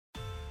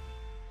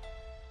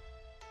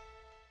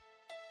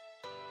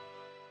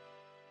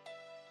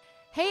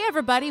Hey,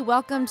 everybody.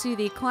 Welcome to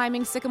the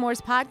Climbing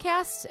Sycamores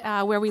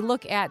podcast, where we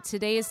look at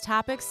today's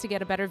topics to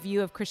get a better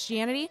view of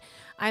Christianity.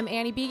 I'm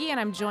Annie Beege, and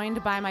I'm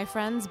joined by my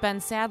friends Ben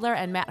Sadler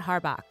and Matt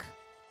Harbach.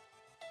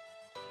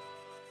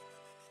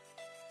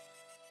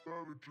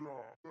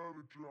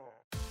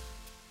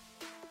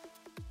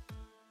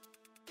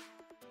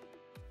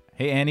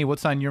 Hey, Annie,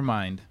 what's on your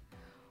mind?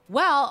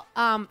 Well,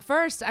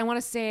 first, I want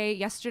to say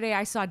yesterday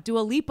I saw Dua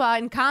Lipa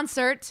in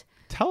concert.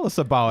 Tell us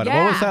about it.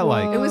 Yeah. What was that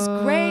like? It was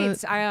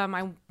great.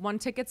 I won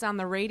tickets on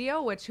the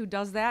radio, which who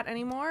does that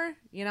anymore?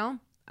 You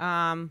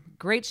know,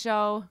 great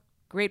show,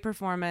 great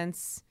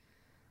performance.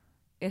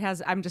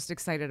 I'm just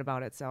excited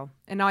about it.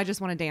 And now I just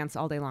want to dance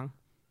all day long.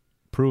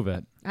 Prove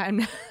it.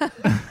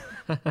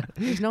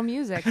 There's no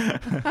music,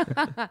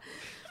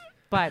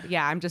 but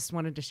yeah, I'm just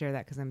wanted to share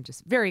that because I'm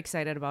just very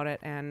excited about it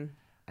and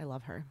I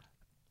love her.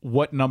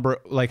 What number?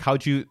 Like,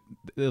 it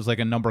was like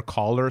a number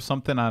caller or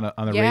something on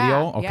the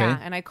radio? Okay. Yeah,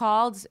 and I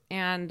called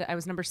and I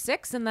was number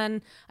 6, and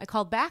then I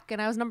called back and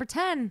I was number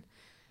 10,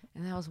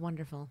 and that was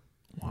wonderful.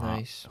 Wow.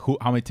 Nice.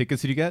 How many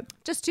tickets did you get?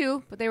 Just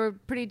 2, but they were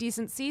pretty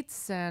decent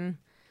seats, and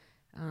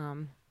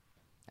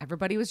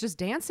everybody was just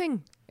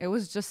dancing. It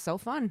was just so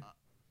fun.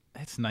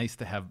 It's nice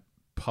to have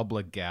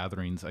public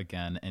gatherings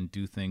again and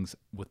do things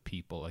with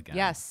people again.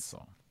 Yes.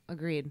 So.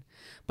 Agreed.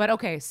 But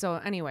okay, so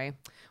anyway,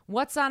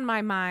 what's on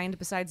my mind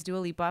besides Dua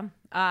Lipa?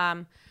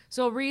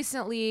 So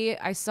recently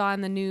I saw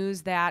in the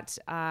news that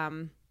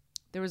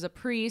there was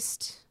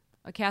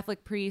a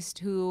Catholic priest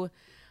who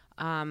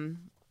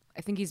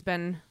I think he's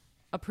been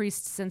a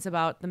priest since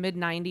about the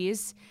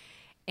mid-90s,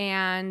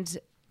 and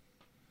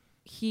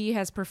he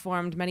has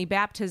performed many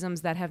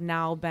baptisms that have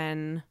now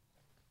been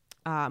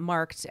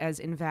marked as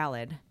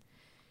invalid.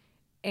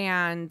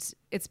 And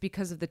it's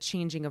because of the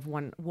changing of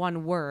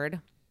one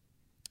word.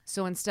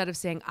 So instead of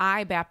saying,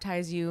 I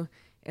baptize you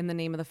in the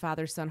name of the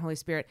Father, Son, Holy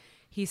Spirit,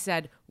 he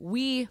said,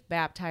 we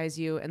baptize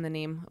you in the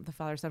name of the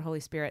Father, Son, Holy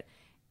Spirit.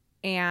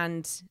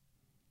 And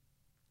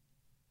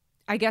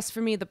I guess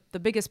for me, the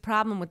biggest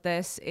problem with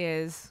this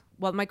is,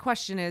 well, my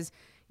question is,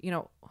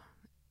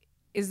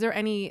 is there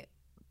any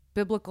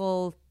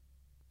biblical,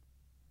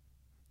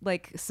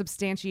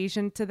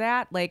 substantiation to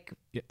that?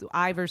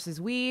 I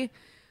versus we,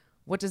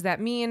 what does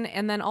that mean?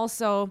 And then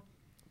also,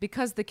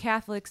 because the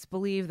Catholics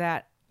believe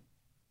that,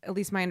 at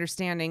least my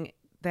understanding,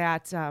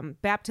 that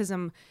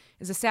baptism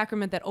is a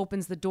sacrament that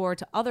opens the door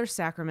to other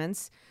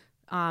sacraments.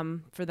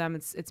 For them,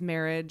 it's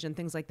marriage and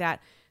things like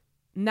that.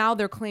 Now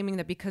they're claiming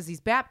that because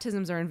these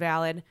baptisms are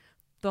invalid,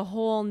 the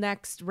whole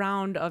next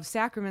round of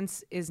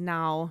sacraments is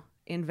now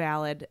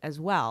invalid as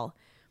well.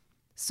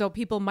 So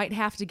people might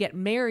have to get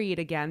married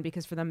again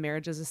because for them,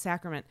 marriage is a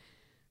sacrament.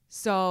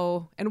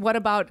 So, and what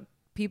about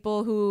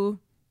people who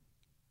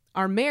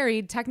are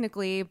married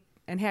technically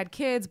and had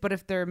kids, but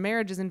if their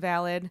marriage is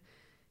invalid,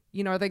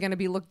 are they going to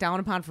be looked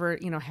down upon for,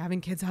 having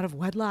kids out of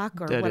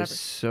wedlock or that whatever? That is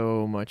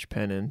so much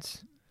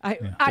penance.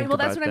 Well,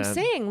 that's what I'm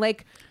saying.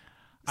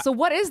 So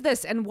what is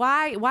this, and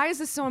why is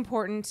this so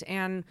important,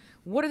 and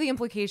what are the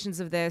implications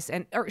of this?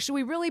 Or should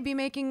we really be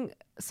making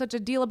such a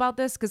deal about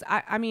this? Because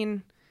I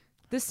mean,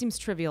 this seems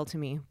trivial to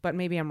me, but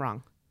maybe I'm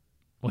wrong.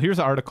 Well, here's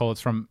an article. It's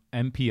from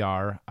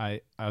NPR.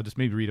 I'll just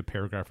maybe read a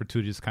paragraph or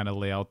two to just kind of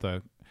lay out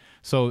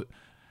So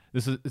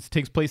this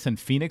takes place in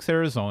Phoenix,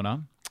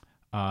 Arizona.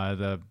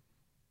 The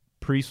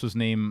priest was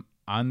named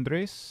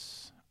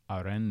Andres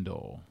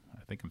Arendo.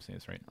 I think I'm saying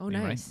this right. Oh,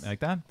 nice. Right? Like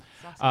that?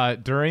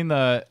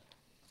 Awesome.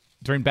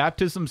 During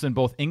baptisms in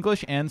both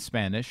English and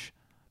Spanish,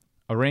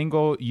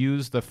 Arengo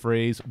used the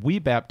phrase, we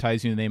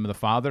baptize you in the name of the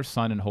Father,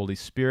 Son, and Holy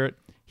Spirit.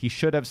 He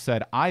should have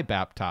said, I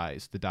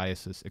baptize, the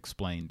diocese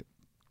explained.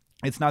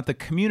 It's not the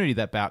community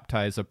that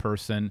baptizes a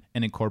person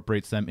and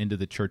incorporates them into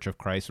the Church of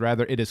Christ.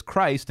 Rather, it is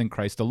Christ and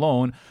Christ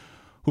alone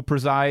who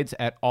presides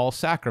at all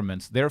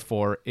sacraments.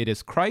 Therefore, it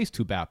is Christ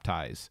who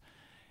baptizes.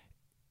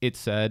 It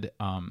said,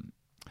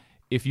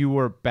 if you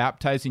were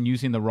baptizing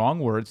using the wrong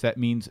words, that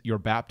means your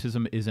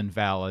baptism is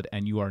invalid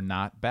and you are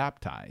not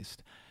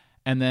baptized.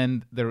 And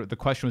then the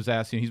question was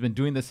asked, he's been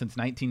doing this since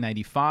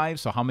 1995,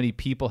 so how many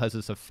people has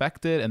this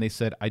affected? And they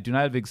said, I do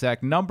not have the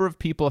exact number of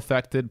people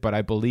affected, but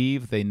I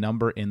believe they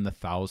number in the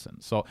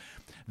thousands. So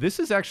this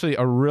is actually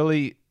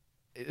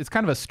it's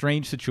kind of a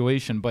strange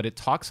situation, but it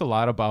talks a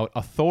lot about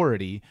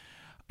authority.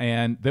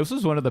 And this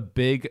was one of the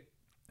big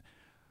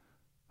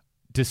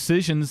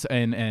decisions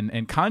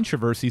and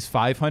controversies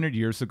 500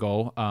 years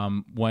ago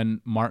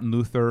when Martin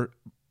Luther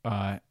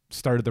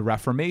started the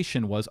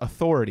Reformation was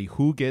authority.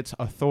 Who gets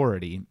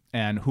authority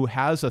and who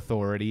has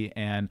authority?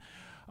 And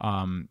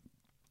so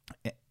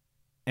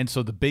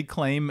the big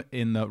claim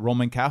in the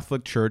Roman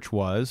Catholic Church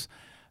was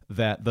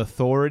that the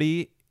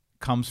authority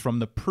comes from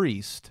the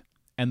priest,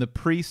 and the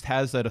priest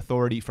has that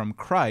authority from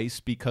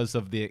Christ because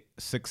of the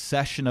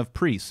succession of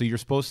priests. So you're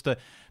supposed to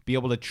be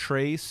able to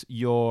trace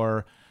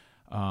your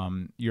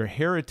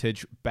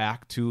heritage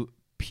back to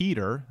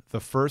Peter, the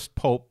first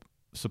pope,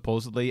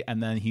 supposedly,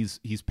 and then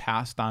he's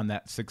passed on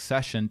that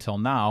succession till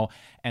now.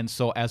 And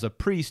so as a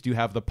priest, you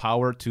have the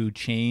power to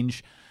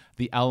change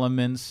the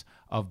elements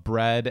of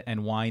bread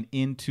and wine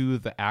into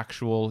the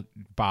actual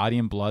body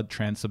and blood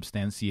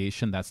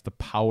transubstantiation. That's the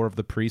power of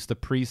the priest. The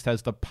priest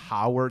has the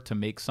power to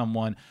make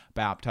someone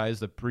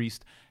baptized. The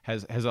priest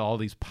has all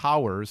these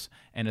powers,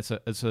 and it's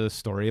a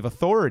story of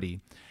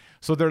authority.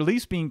 So they're at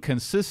least being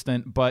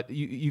consistent, but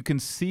you can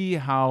see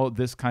how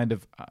this kind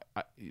of,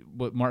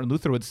 what Martin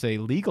Luther would say,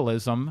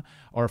 legalism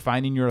or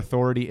finding your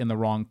authority in the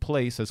wrong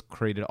place has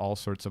created all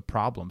sorts of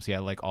problems.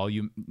 Yeah, like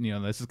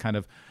this is kind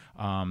of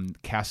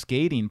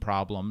cascading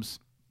problems.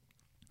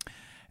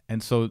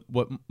 And so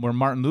where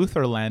Martin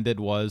Luther landed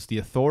was the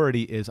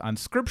authority is on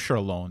Scripture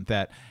alone.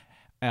 That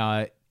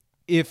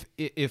if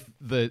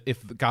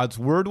God's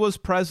word was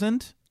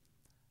present,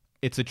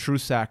 it's a true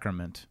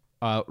sacrament,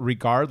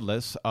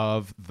 regardless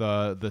of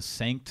the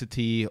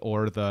sanctity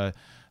or the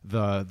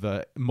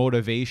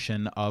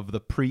motivation of the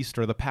priest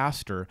or the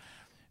pastor,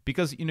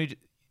 because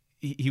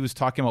he was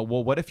talking about,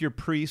 well, what if your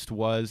priest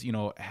was,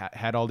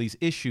 had all these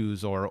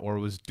issues or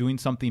was doing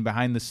something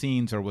behind the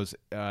scenes or was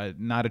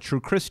not a true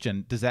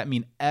Christian? Does that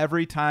mean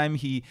every time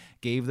he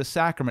gave the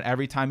sacrament,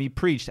 every time he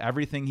preached,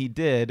 everything he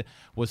did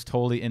was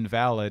totally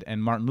invalid?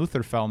 And Martin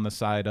Luther fell on the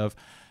side of,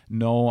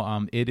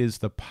 no, it is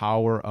the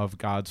power of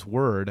God's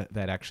word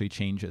that actually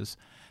changes.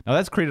 Now,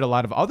 that's created a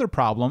lot of other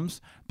problems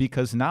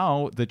because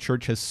now the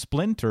church has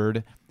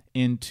splintered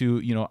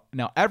into,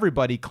 now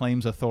everybody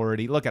claims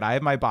authority. Look, I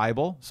have my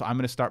Bible, so I'm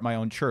going to start my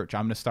own church.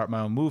 I'm going to start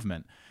my own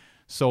movement.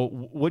 So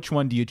which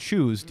one do you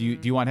choose? Do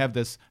you want to have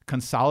this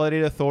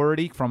consolidated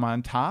authority from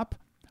on top,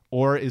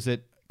 or is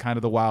it kind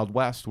of the Wild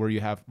West where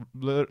you have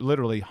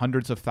literally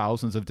hundreds of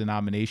thousands of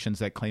denominations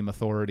that claim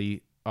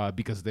authority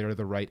because they're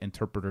the right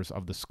interpreters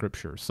of the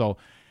Scripture? So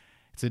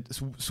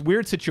it's a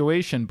weird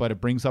situation, but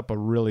it brings up a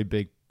really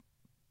big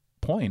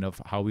point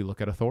of how we look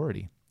at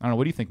authority. I don't know.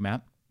 What do you think,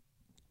 Matt?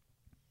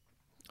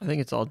 I think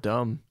it's all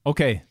dumb.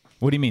 Okay.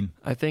 What do you mean?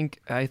 I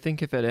think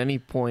if at any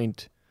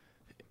point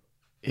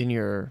in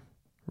your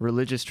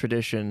religious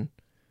tradition,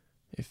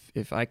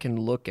 if I can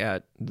look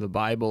at the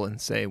Bible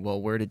and say,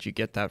 well, where did you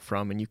get that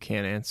from? And you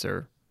can't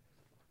answer.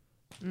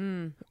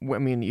 I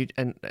mean,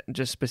 and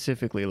just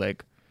specifically,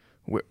 like,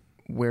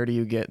 where do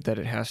you get that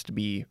it has to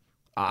be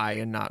I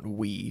and not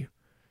we?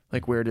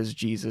 Like, where does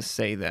Jesus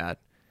say that?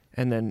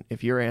 And then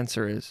if your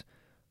answer is,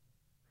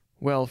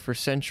 well, for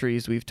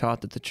centuries we've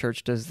taught that the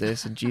church does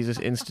this and Jesus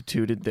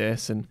instituted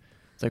this, and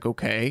it's like,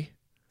 okay.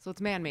 So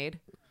it's man-made.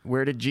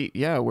 Where did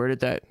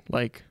that,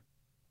 like,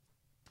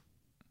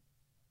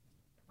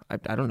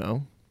 I don't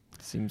know.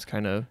 It seems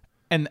kind of...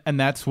 And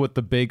that's what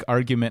the big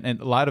argument,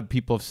 and a lot of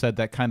people have said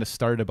that kind of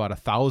started about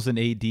 1000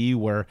 AD,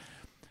 where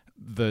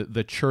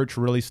the church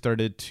really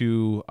started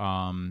to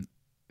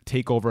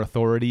take over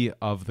authority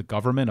of the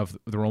government of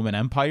the Roman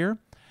Empire,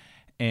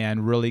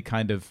 and really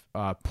kind of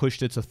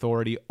pushed its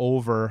authority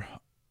over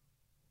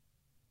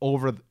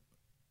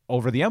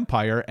the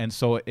empire. And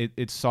so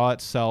it saw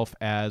itself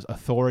as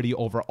authority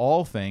over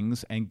all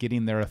things and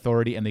getting their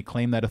authority, and they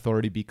claim that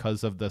authority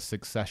because of the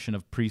succession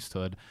of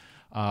priesthood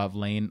of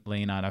laying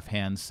on of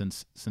hands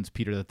since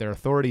Peter, that their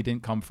authority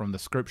didn't come from the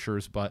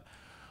Scriptures, but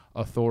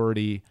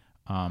authority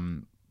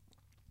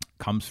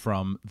comes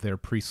from their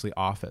priestly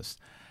office.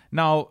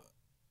 Now,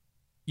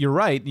 you're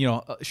right,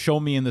 show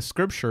me in the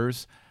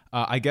Scriptures.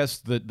 I guess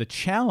the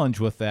challenge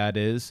with that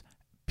is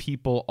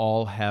people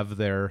all have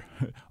their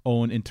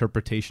own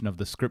interpretation of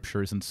the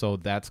Scriptures, and so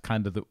that's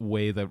kind of the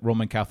way the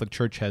Roman Catholic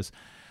Church has,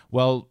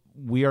 well,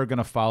 we are going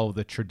to follow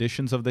the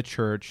traditions of the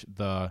church,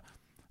 the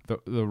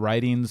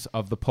writings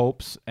of the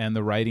popes, and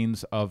the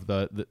writings of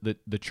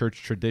the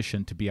church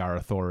tradition to be our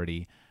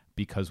authority,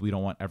 because we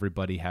don't want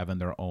everybody having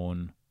their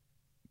own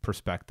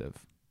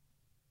perspective.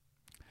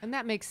 And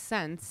that makes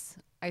sense,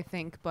 I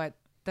think, but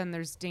then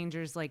there's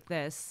dangers like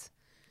this.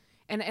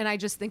 And I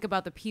just think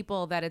about the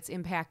people that it's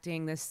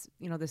impacting, this,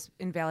 this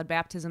invalid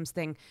baptisms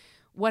thing.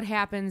 What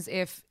happens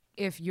if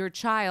your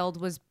child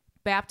was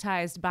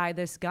baptized by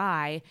this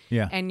guy,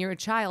 and your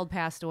child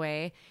passed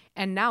away,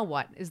 and now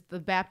what? Is the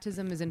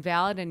baptism is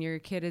invalid and your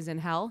kid is in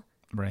hell?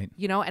 Right.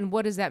 And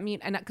what does that mean?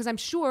 And because I'm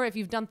sure if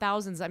you've done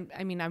thousands,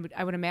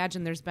 I would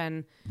imagine there's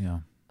been,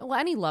 well,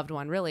 any loved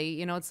one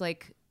really, it's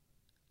like,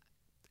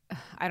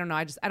 I don't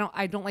know.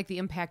 I don't like the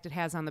impact it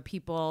has on the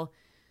people.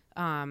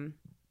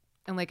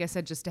 And like I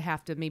said, just to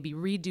have to maybe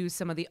redo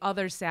some of the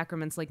other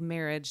sacraments like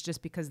marriage,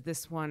 just because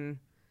this one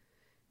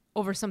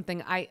over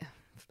something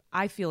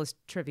I feel is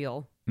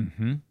trivial.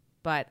 Mm-hmm.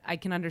 But I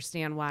can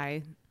understand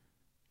why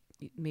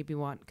you maybe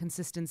want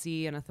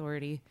consistency and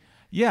authority.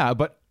 Yeah,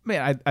 but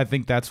man, I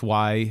think that's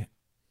why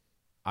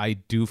I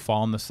do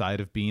fall on the side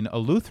of being a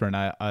Lutheran.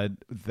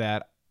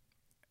 That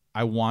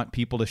I want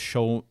people to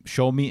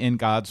show me in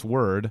God's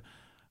word,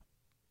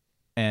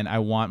 and I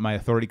want my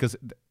authority, because,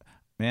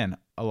 man,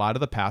 a lot of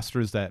the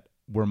pastors that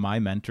were my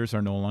mentors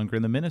are no longer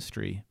in the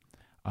ministry.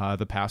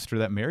 The pastor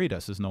that married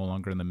us is no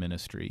longer in the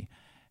ministry.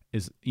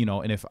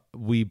 And if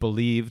we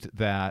believed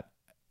that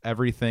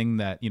everything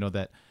that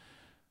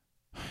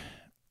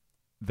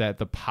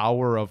the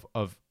power of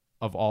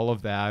all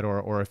of that,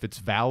 or if it's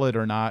valid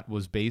or not,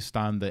 was based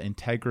on the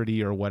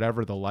integrity or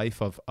whatever the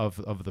life of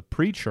the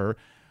preacher,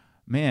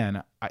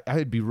 man, I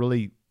would be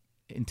really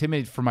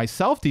intimidated for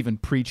myself to even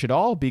preach at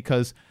all,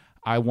 because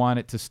I want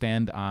it to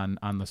stand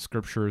on the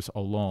scriptures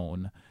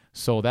alone.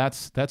 So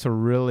that's a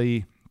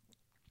really,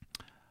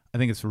 I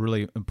think it's a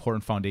really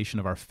important foundation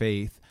of our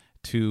faith.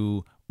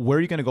 To where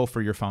are you going to go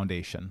for your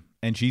foundation?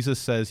 And Jesus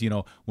says,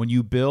 when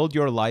you build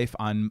your life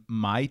on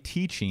my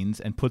teachings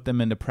and put them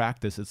into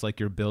practice, it's like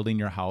you're building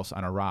your house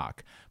on a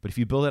rock. But if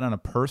you build it on a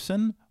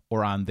person,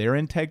 or on their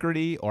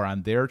integrity, or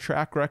on their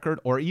track record,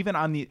 or even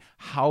on the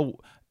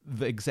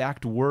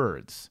exact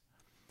words,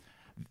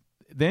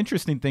 the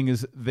interesting thing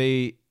is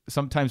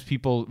sometimes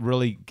people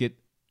really get,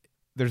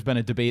 there's been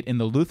a debate in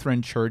the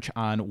Lutheran Church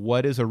on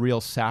what is a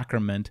real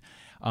sacrament.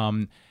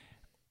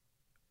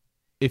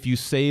 If you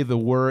say the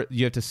word,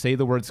 you have to say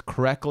the words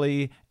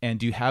correctly, and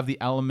do you have the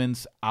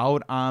elements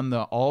out on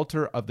the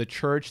altar of the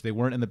church? They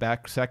weren't in the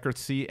back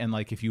sacristy, and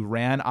like if you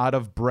ran out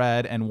of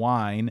bread and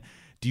wine,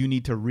 do you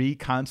need to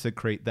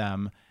reconsecrate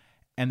them?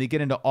 And they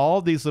get into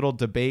all these little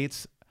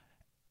debates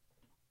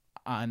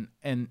on,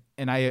 and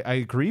I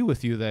agree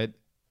with you that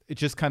it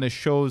just kind of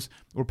shows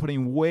we're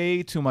putting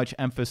way too much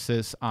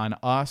emphasis on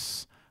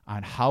us,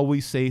 on how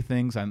we say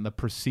things, on the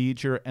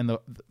procedure. And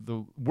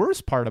the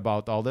worst part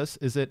about all this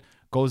is it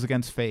goes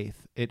against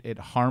faith. It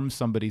harms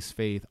somebody's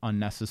faith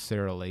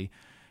unnecessarily,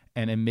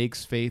 and it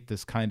makes faith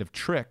this kind of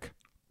trick.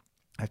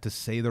 I have to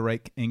say the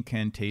right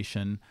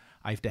incantation.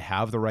 I have to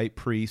have the right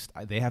priest.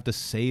 They have to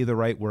say the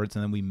right words,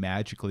 and then we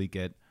magically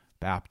get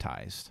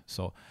baptized.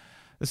 So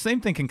the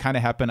same thing can kind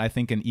of happen, I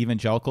think, in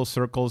evangelical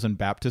circles and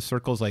Baptist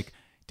circles. Like,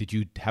 did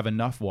you have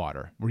enough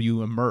water? Were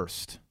you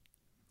immersed?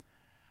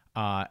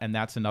 And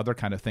that's another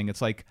kind of thing.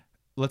 It's like,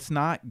 let's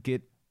not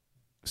get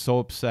so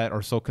upset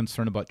or so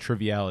concerned about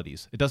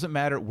trivialities. It doesn't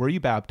matter where you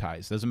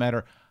baptized. It doesn't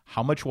matter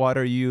how much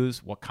water you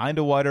use, what kind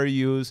of water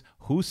you use,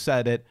 who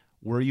said it,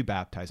 where you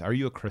baptized. Are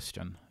you a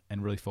Christian?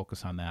 And really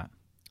focus on that.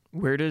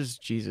 Where does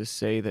Jesus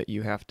say that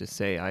you have to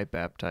say, I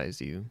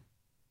baptize you?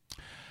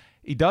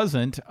 He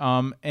doesn't.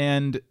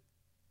 And,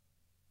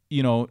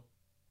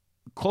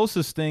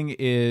 closest thing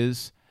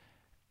is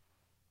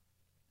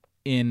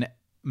in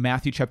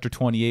Matthew chapter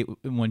 28,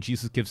 when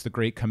Jesus gives the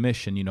Great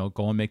Commission,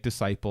 go and make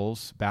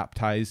disciples,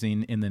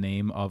 baptizing in the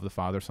name of the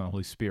Father, Son, and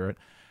Holy Spirit.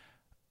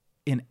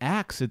 In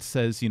Acts, it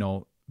says,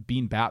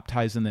 being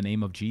baptized in the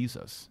name of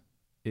Jesus.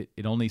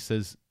 It only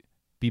says,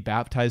 be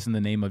baptized in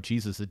the name of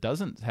Jesus. It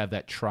doesn't have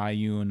that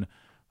triune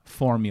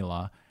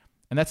formula.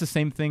 And that's the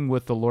same thing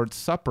with the Lord's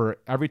Supper.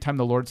 Every time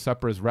the Lord's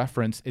Supper is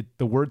referenced,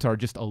 the words are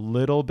just a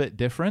little bit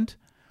different.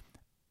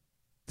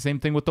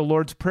 Same thing with the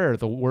Lord's Prayer.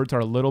 The words are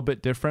a little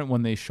bit different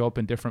when they show up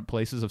in different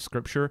places of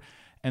Scripture.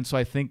 And so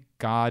I think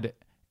God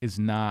is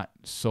not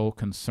so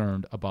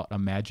concerned about a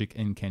magic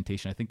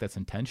incantation. I think that's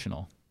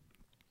intentional.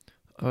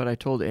 What I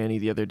told Annie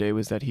the other day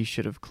was that he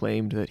should have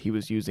claimed that he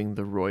was using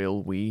the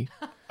royal we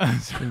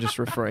and just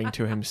referring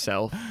to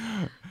himself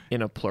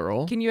in a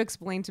plural. Can you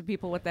explain to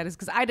people what that is?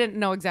 Because I didn't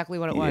know exactly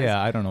what it was.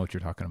 Yeah, I don't know what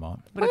you're talking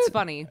about. But it's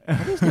funny.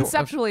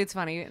 Conceptually, it's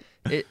funny.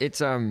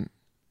 It's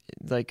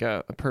like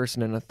a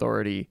person in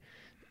authority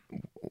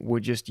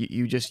would just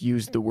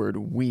use the word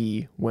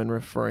we when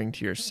referring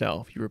to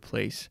yourself. You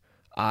replace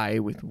I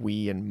with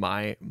we and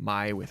my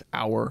with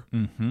our.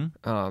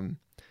 Mm-hmm.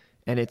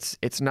 And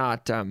it's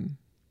not.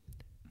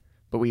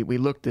 But we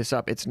looked this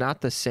up. It's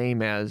not the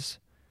same as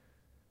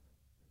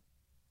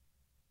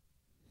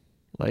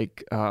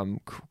like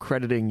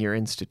crediting your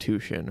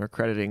institution or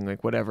crediting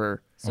like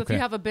whatever. So if you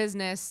have a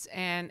business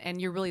and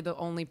you're really the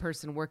only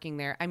person working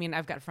there, I mean,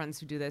 I've got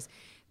friends who do this.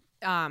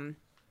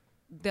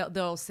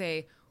 They'll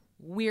say,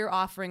 we're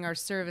offering our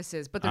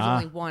services, but there's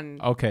only one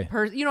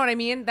person. You know what I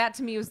mean? That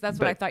to me that's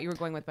what I thought you were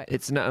going with. But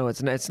it's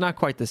not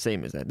quite the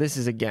same as that. This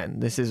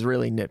is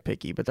really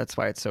nitpicky, but that's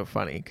why it's so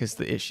funny, because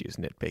the issue is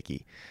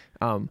nitpicky.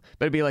 But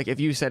it'd be like if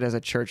you said as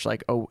a church,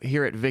 like, oh,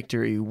 here at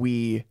Victory,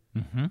 we,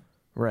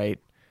 right?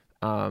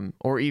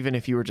 Or even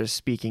if you were just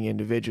speaking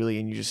individually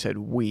and you just said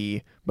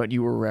we, but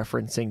you were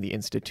referencing the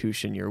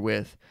institution you're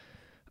with,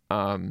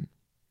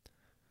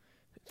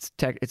 it's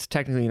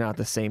technically not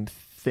the same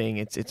thing.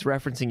 It's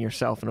referencing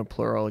yourself in a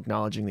plural,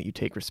 acknowledging that you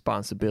take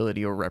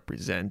responsibility or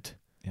represent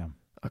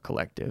a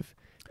collective.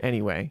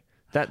 Anyway,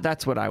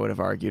 that's what I would have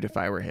argued if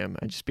I were him.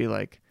 I'd just be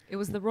like, it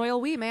was the royal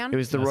we, man. It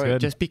was the royal.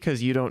 Good. Just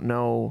because you don't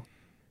know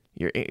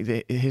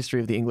the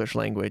history of the English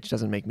language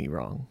doesn't make me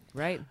wrong.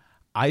 Right.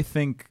 I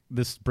think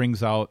this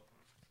brings out,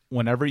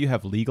 whenever you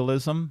have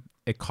legalism,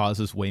 it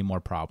causes way more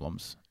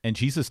problems. And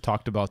Jesus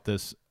talked about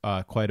this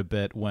quite a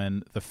bit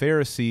when the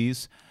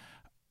Pharisees,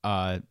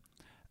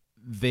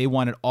 they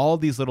wanted all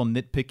these little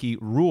nitpicky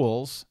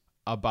rules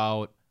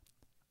about,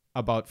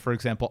 for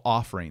example,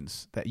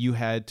 offerings, that you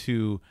had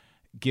to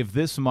give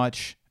this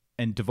much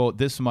and devote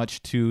this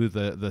much to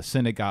the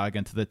synagogue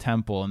and to the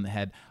temple, and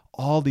had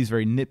all these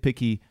very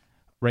nitpicky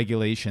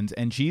regulations.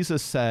 And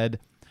Jesus said,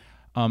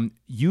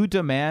 you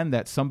demand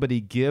that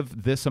somebody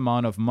give this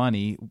amount of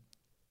money.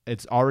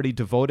 It's already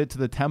devoted to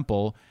the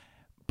temple,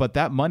 but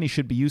that money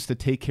should be used to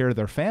take care of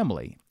their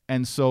family.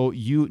 And so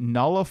you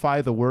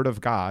nullify the word of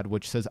God,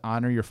 which says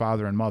honor your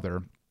father and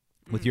mother,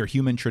 with your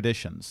human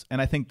traditions.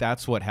 And I think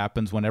that's what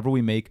happens whenever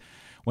we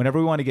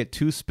want to get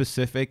too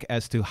specific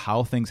as to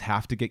how things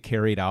have to get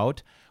carried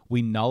out,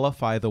 we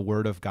nullify the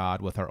word of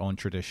God with our own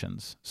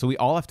traditions. So we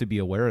all have to be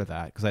aware of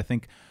that, because I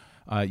think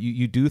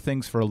you do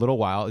things for a little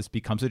while, it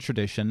becomes a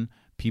tradition.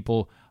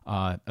 People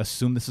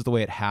assume this is the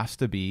way it has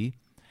to be.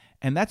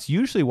 And that's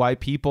usually why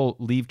people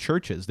leave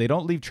churches. They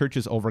don't leave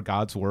churches over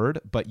God's word,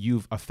 but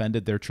you've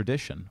offended their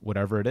tradition,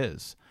 whatever it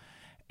is.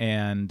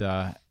 And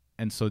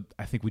so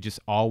I think we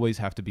just always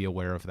have to be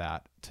aware of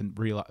that,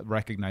 to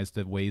recognize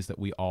the ways that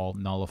we all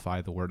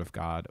nullify the word of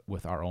God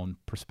with our own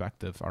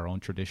perspective, our own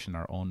tradition,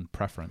 our own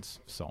preference.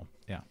 So,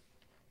 yeah.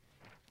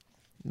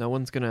 No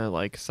one's going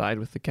to side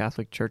with the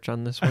Catholic Church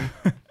on this one?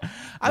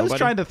 I was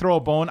trying to throw a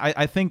bone.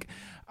 I think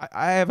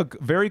I have a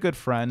very good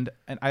friend,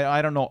 and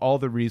I don't know all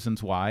the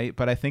reasons why,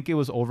 but I think it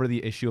was over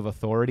the issue of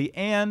authority.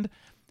 And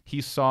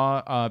he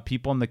saw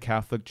people in the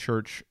Catholic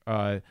Church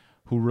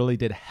who really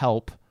did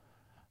help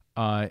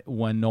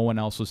when no one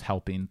else was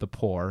helping the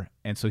poor.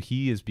 And so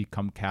he has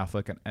become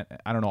Catholic. And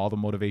I don't know all the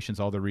motivations,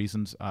 all the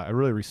reasons. I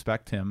really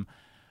respect him.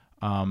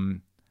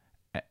 And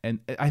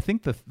I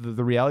think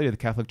the reality of the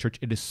Catholic Church,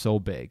 it is so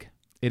big.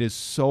 It is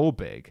so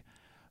big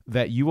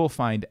that you will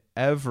find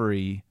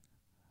every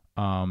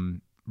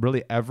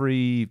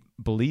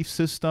belief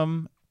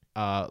system,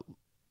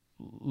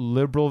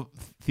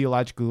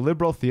 theologically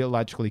liberal,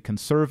 theologically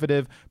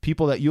conservative,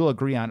 people that you'll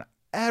agree on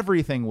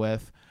everything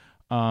with.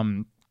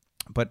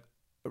 But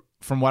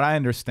from what I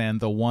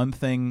understand, the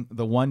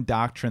one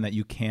doctrine that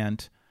you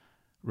can't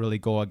really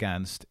go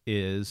against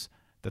is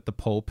that the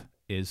Pope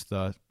is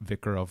the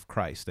vicar of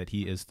Christ, that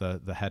he is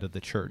the head of the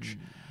church.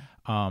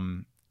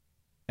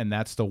 And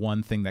that's the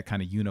one thing that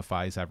kind of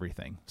unifies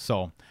everything.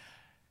 So,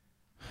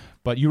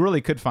 but you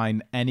really could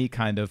find any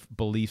kind of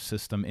belief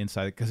system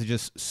inside it, because it's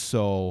just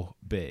so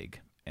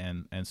big.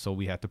 And so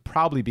we have to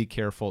probably be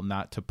careful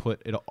not to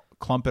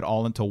clump it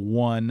all into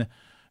one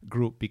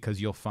group,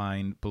 because you'll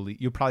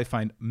probably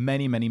find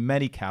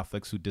many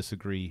Catholics who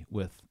disagree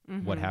with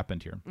what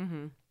happened here.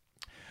 Mm-hmm.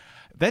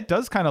 That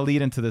does kind of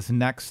lead into this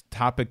next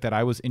topic that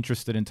I was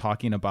interested in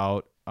talking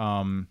about.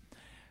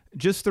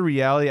 Just the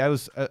reality. I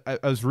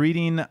was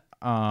reading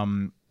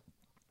an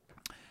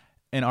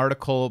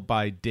article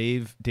by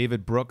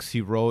David Brooks. He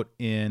wrote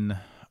I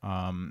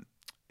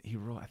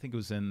think it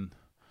was in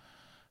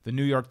the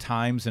New York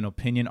Times, an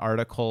opinion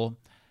article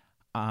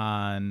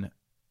on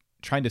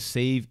trying to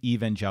save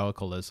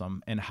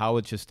evangelicalism and how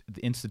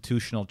the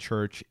institutional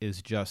church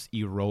is just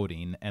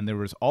eroding. And there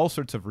was all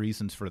sorts of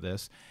reasons for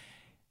this.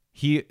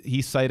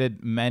 He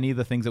cited many of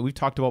the things that we've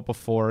talked about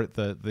before,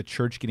 the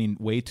church getting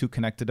way too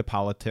connected to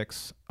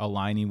politics, a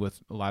lot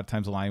of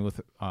times aligning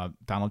with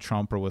Donald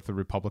Trump or with the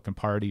Republican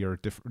Party, or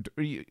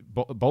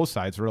both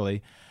sides,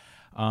 really.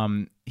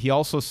 He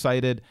also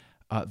cited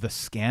the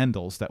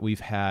scandals that we've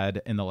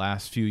had in the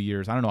last few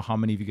years. I don't know how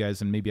many of you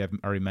guys, and maybe I've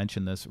already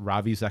mentioned this,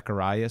 Ravi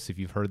Zacharias, if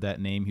you've heard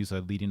that name. He's a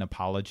leading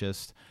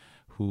apologist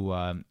who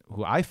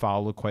I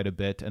followed quite a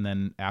bit. And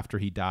then after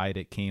he died,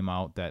 it came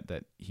out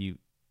that he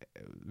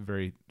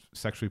very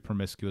sexually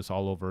promiscuous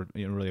all over,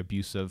 really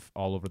abusive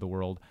all over the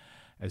world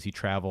as he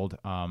traveled,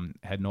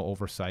 had no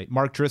oversight.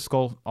 Mark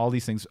Driscoll, all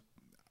these things,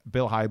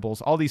 Bill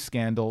Hybels, all these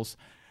scandals.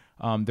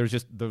 There's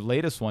just the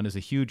latest one is a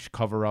huge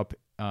cover-up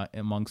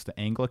amongst the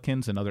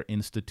Anglicans, another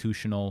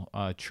institutional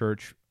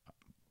church.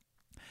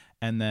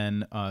 And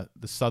then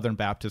the Southern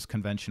Baptist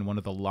Convention, one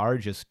of the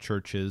largest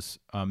churches,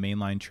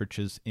 mainline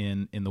churches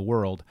in the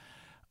world,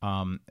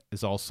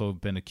 has also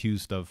been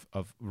accused of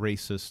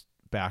racist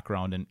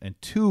background. And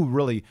two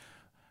really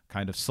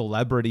kind of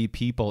celebrity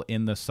people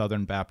in the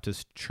Southern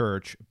Baptist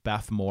Church,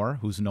 Beth Moore,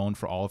 who's known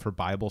for all of her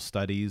Bible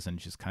studies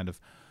and she's kind of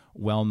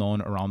well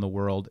known around the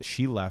world.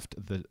 She left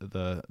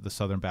the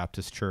Southern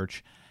Baptist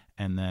Church.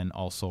 And then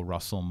also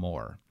Russell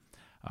Moore,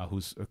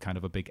 who's kind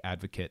of a big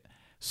advocate.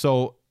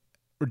 So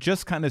we're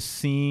just kind of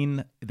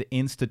seeing the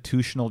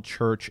institutional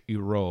church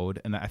erode.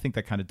 And I think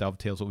that kind of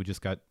dovetails what we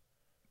just got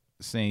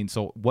saying.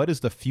 So what is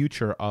the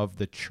future of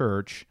the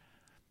church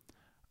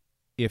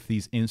if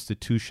these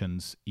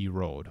institutions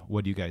erode?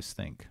 What do you guys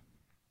think?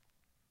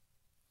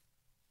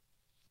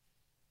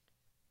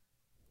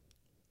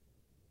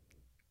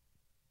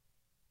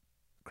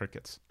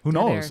 Crickets. Who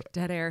knows?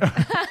 Dead air.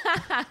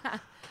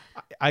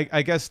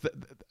 I guess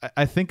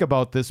I think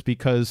about this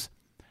because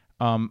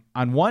on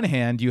one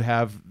hand you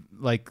have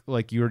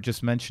like you were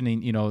just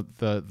mentioning,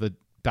 the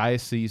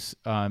diocese,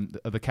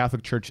 the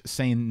Catholic Church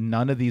saying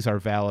none of these are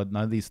valid,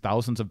 none of these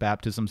thousands of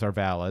baptisms are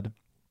valid,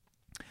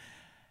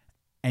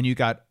 and you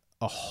got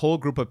a whole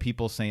group of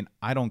people saying,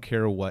 I don't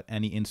care what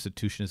any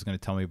institution is going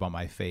to tell me about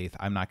my faith.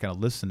 I'm not going to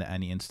listen to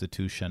any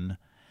institution.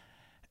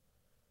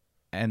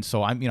 And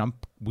so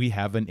we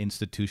have an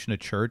institution, a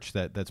church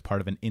that's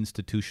part of an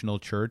institutional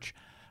church.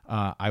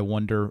 I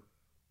wonder,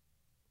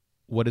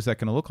 what is that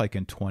going to look like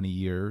in 20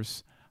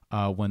 years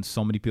when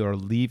so many people are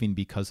leaving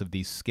because of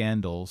these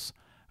scandals?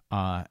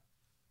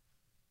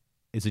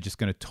 Is it just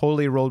going to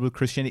totally erode with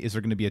Christianity? Is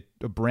there going to be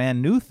a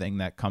brand new thing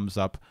that comes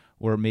up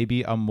where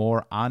maybe a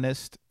more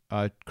honest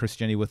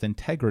Christianity with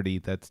integrity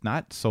that's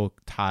not so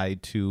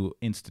tied to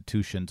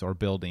institutions or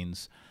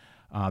buildings,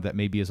 that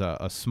maybe is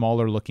a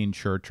smaller looking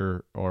church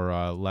or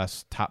a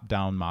less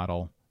top-down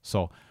model.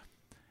 So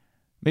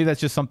maybe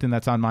that's just something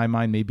that's on my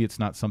mind. Maybe it's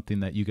not something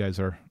that you guys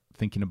are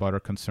thinking about or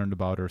concerned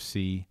about or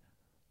see.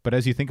 But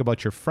as you think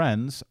about your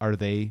friends, do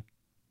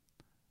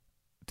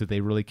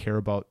they really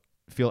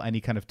feel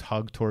any kind of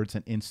tug towards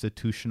an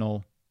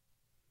institutional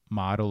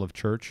model of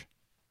church?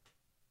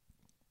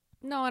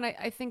 No, and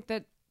I think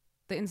that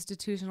the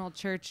institutional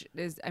church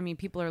is, I mean,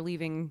 people are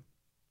leaving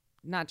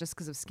not just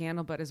because of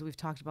scandal, but as we've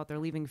talked about, they're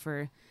leaving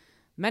for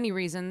many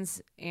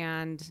reasons.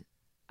 And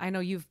I know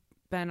you've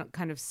been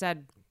kind of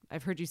said,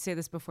 I've heard you say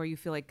this before, you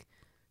feel like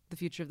the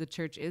future of the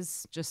church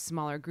is just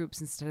smaller groups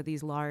instead of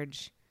these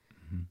large,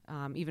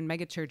 even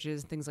mega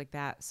churches, things like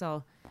that.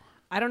 So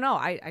I don't know.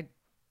 I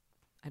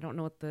don't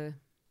know what the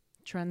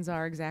trends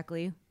are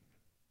exactly.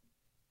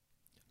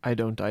 I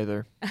don't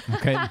either.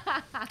 Okay.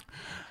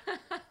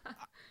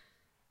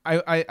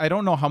 I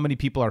don't know how many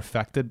people are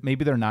affected.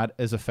 Maybe they're not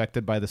as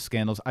affected by the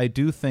scandals. I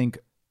do think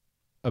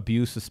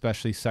abuse,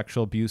 especially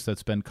sexual abuse,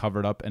 that's been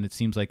covered up, and it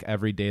seems like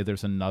every day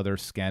there's another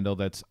scandal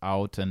that's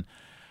out. And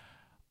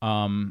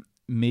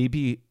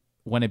maybe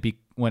when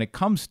it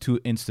comes to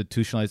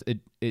institutionalized,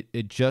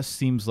 it just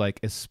seems like,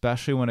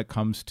 especially when it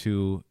comes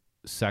to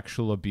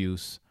sexual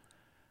abuse,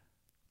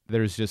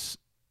 there's just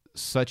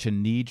such a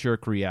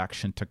knee-jerk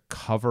reaction to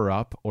cover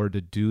up or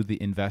to do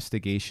the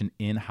investigation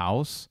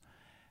in-house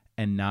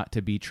and not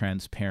to be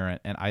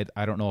transparent. And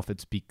I don't know if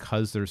it's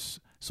because there's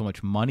so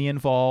much money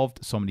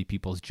involved, so many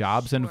people's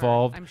jobs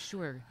involved. I'm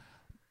sure.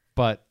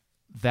 But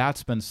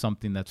that's been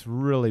something that's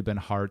really been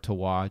hard to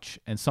watch,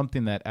 and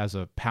something that as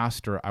a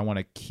pastor, I want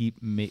to keep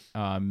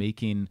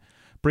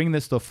bring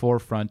this to the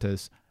forefront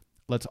is,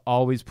 let's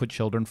always put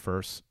children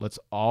first. Let's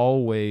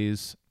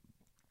always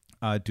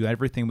do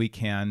everything we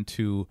can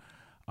to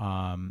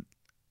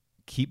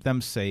keep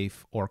them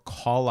safe or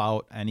call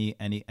out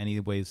any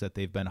ways that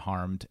they've been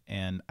harmed.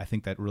 And I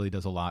think that really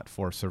does a lot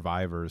for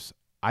survivors.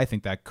 I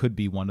think that could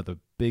be one of the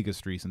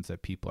biggest reasons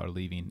that people are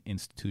leaving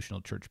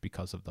institutional church,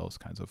 because of those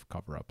kinds of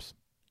cover-ups.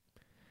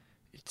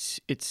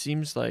 It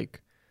seems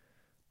like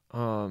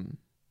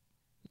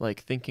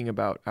thinking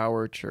about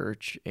our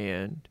church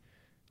and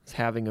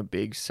having a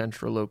big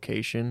central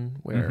location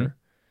where,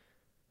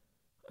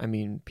 I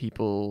mean,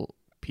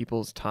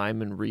 people's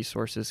time and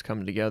resources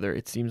come together.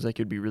 It seems like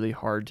it'd be really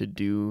hard to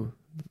do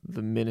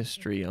the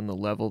ministry on the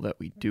level that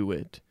we do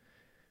it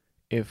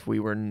if we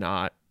were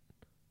not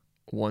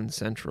one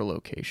central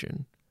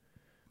location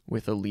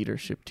with a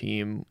leadership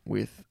team,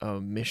 with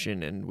a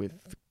mission, and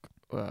with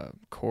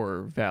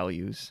core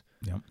values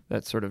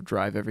that sort of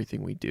drive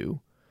everything we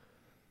do.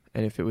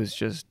 And if it was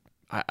just,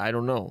 I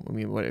don't know. I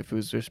mean, what if it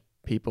was just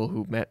people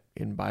who met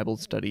in Bible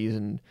studies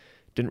and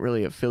didn't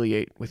really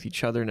affiliate with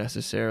each other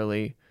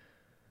necessarily?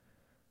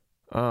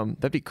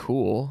 That'd be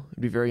cool.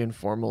 It'd be very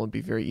informal. It'd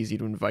be very easy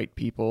to invite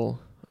people.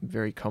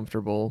 Very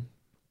comfortable.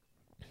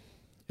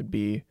 It'd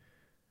be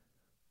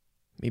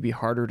maybe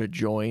harder to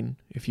join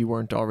if you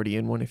weren't already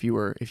in one. If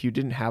you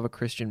didn't have a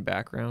Christian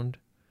background,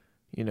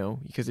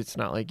 because it's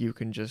not like you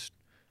can just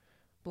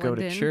go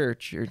to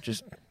church or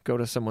just go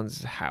to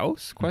someone's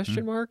house,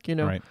 question mark,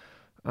 Right.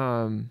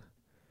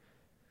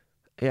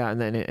 Yeah.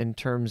 And then in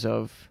terms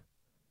of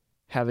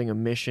having a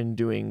mission,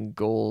 doing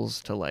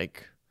goals to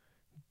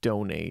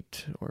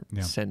donate or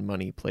send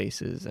money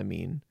places, I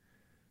mean,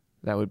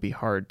 that would be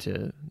hard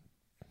to,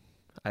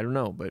 I don't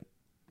know, but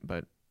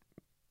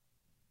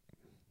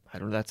I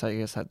don't know. That's, I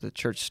guess, how the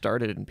church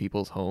started, in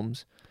people's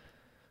homes,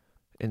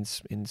 in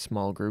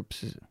small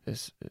groups,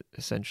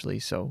 essentially.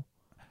 So,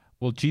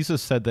 well,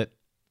 Jesus said that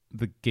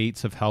the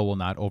gates of hell will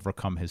not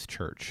overcome his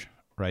church,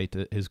 right?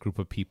 His group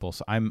of people.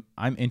 So I'm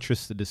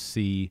interested to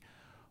see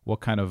what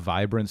kind of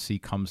vibrancy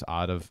comes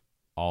out of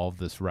all of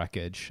this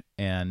wreckage,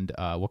 and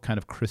what kind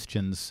of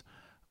Christians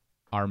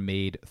are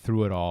made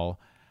through it all.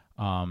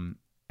 And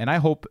I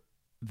hope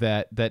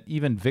that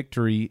even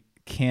Victory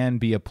can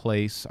be a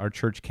place, our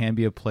church can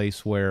be a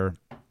place where,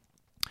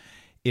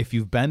 if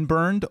you've been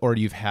burned or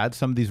you've had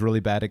some of these really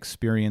bad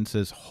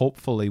experiences,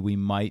 hopefully we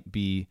might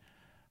be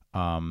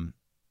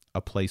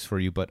a place for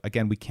you. But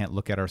again, we can't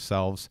look at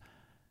ourselves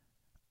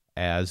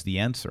as the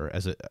answer.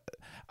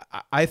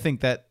 I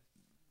think that,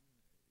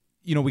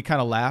 we kind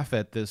of laugh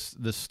at the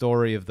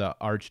story of the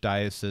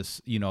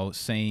archdiocese,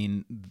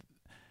 saying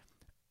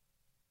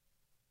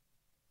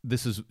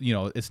this is,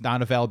 it's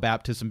not a valid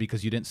baptism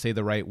because you didn't say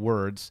the right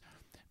words,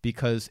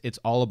 because it's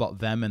all about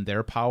them and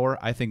their power.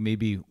 I think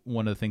maybe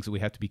one of the things that we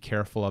have to be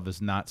careful of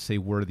is not say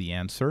we're the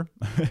answer,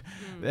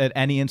 that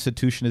any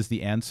institution is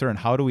the answer. And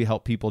how do we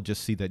help people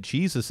just see that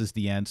Jesus is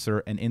the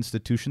answer, and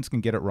institutions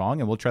can get it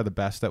wrong, and we'll try the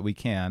best that we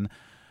can,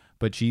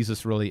 but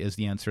Jesus really is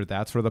the answer.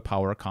 That's where the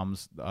power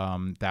comes.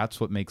 That's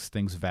what makes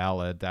things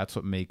valid. That's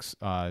what makes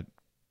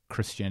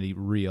Christianity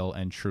real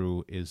and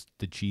true, is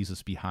the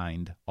Jesus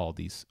behind all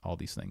these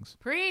things.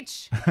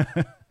 Preach.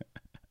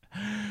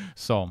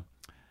 So,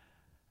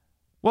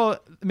 well,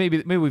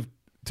 maybe we've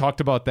talked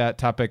about that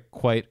topic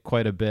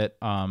quite a bit.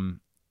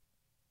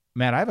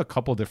 Matt, I have a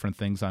couple different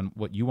things on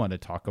what you want to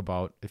talk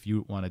about if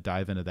you want to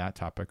dive into that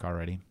topic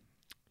already.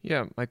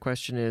 Yeah, my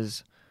question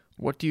is,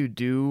 what do you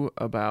do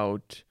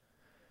about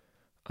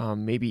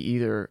maybe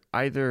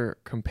either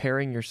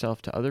comparing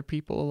yourself to other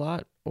people a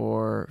lot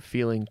or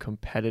feeling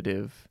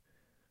competitive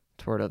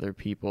toward other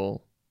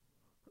people?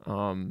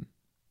 And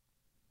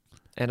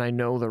I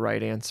know the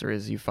right answer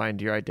is you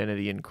find your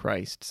identity in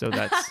Christ. So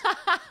that's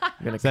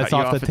I'm gonna cut you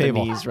off off the at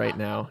table. the knees right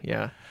now.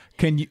 Yeah.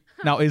 Can you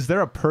now? Is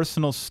there a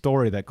personal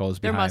story that goes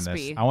There behind must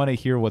this? be. I want to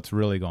hear what's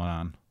really going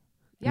on.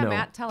 Yeah, No,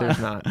 Matt, tell there's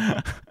us.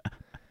 not.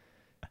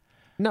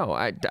 No,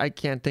 I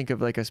can't think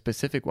of like a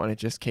specific one. It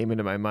just came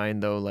into my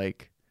mind though,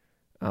 like,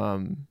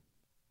 When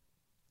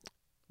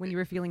you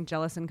were feeling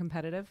jealous and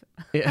competitive.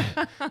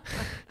 yeah,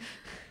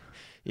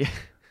 yeah.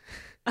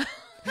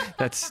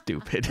 That's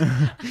stupid.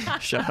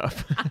 Shut up.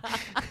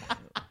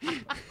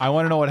 I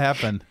want to know what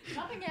happened.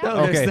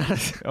 No, Okay. there's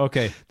not,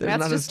 Okay. there's Matt's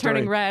not a just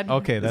turning story. red.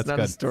 Okay, It's that's not a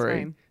good. It's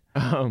story.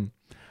 fine.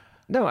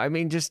 No, I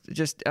mean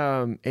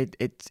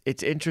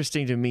it's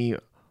interesting to me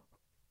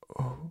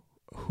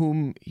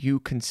whom you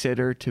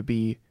consider to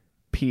be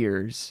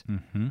peers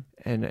Mm-hmm.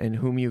 and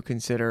whom you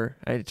consider.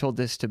 I told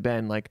this to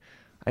Ben, like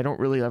I don't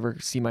really ever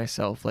see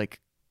myself like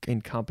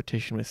in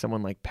competition with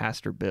someone like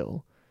Pastor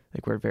Bill.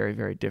 Like we're very,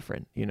 very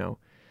different, you know.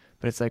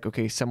 But it's like,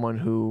 okay, someone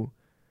who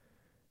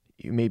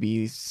you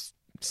maybe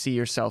see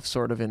yourself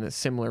sort of in a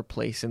similar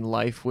place in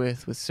life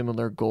with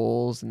similar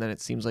goals, and then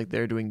it seems like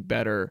they're doing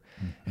better.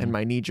 Mm-hmm. And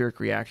my knee-jerk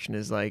reaction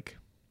is like,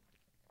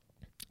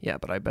 yeah,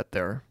 but I bet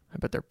their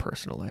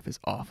personal life is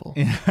awful.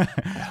 I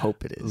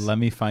hope it is. Let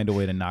me find a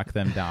way to knock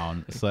them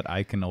down so that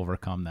I can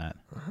overcome that.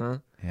 Uh-huh.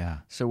 Yeah.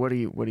 So what do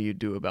you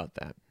do about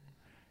that?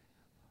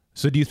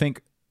 So do you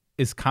think,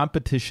 is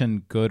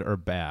competition good or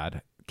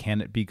bad? Can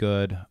it be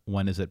good?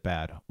 When is it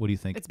bad? What do you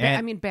think? It's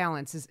I mean,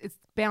 balance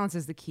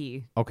is the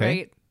key. Okay.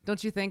 Right?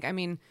 Don't you think? I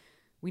mean,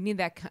 we need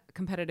that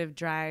competitive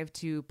drive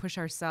to push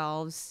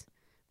ourselves,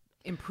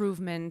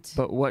 improvement.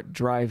 But what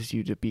drives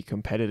you to be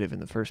competitive in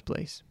the first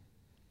place?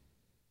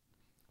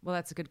 Well,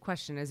 that's a good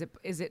question. Is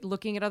it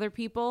looking at other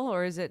people,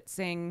 or is it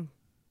saying?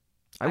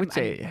 I would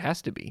say it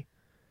has to be.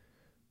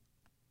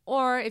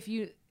 Or if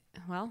you,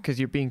 well, Because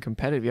you're being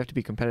competitive, you have to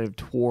be competitive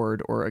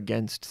toward or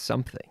against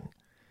something.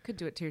 could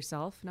do it to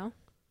yourself. No.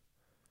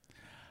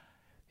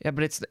 Yeah,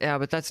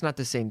 but that's not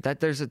the same.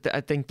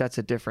 I think that's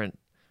a different.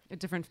 A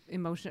different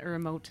emotion or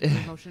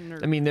emotion or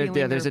I mean, feeling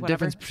there's or a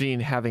difference whatever. between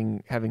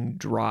having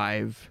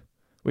drive,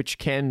 which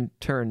can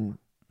turn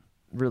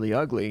really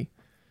ugly,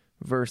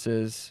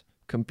 versus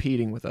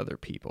competing with other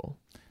people.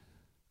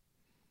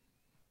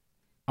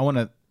 I want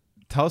to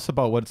tell us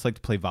about what it's like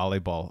to play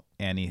volleyball,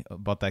 Annie,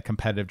 about that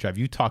competitive drive.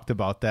 You talked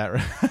about that.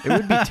 Right? It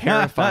would be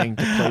terrifying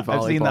to play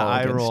I've seen the volleyball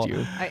eye against roll.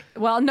 you.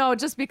 Well, no,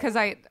 just because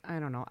I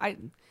don't know.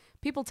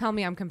 People tell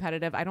me I'm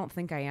competitive. I don't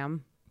think I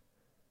am.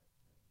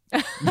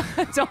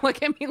 Don't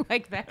look at me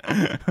like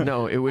that.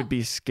 No, it would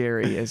be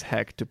scary as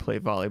heck to play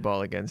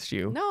volleyball against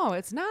you. No,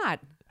 it's not.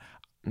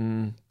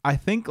 I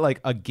think like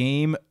a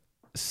game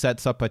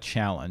sets up a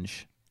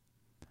challenge,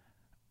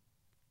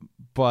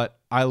 but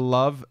I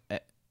love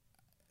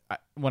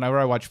whenever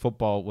I watch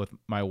football with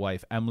my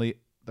wife, Emily,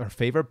 her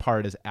favorite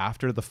part is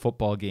after the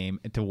football game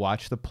and to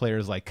watch the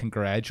players like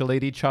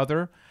congratulate each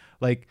other.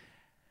 Like,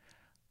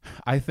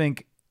 I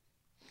think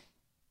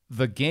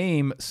the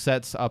game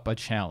sets up a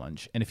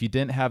challenge, and if you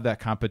didn't have that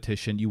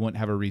competition, you wouldn't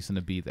have a reason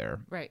to be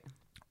there. Right.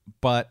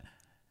 But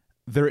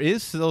there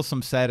is still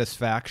some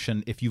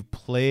satisfaction if you've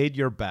played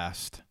your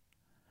best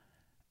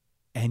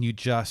and you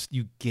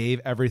gave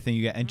everything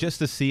you get, and just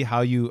to see how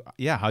you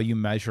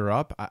measure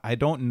up. I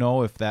don't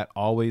know if that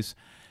always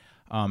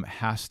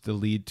has to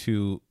lead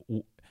to,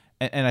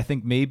 and I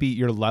think maybe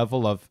your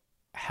level of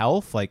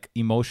health, like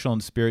emotional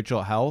and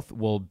spiritual health,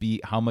 will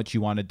be how much you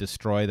want to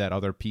destroy that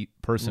other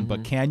person.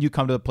 But can you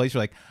come to the place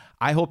where like,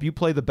 I hope you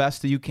play the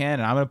best that you can,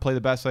 and I'm going to play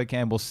the best I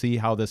can. We'll see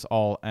how this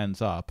all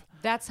ends up.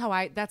 That's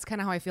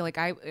kind of how I feel. Like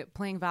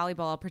playing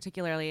volleyball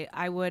particularly,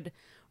 I would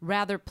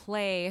rather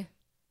play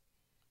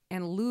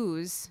and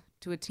lose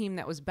to a team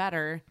that was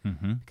better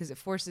because it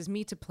forces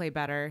me to play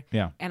better.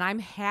 Yeah. And I'm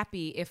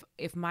happy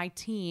if my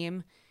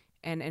team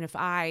and if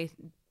I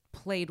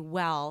played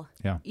well,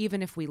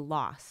 even if we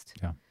lost.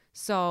 Yeah.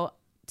 So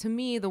to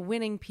me, the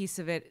winning piece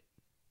of it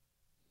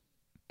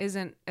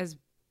isn't as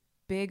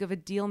big of a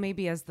deal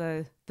maybe as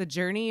the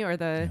journey or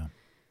the,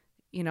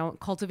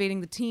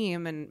 cultivating the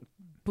team and,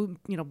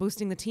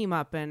 boosting the team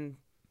up. And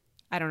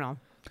I don't know.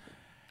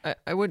 I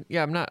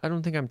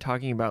don't think I'm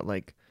talking about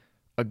like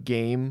a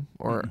game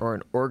or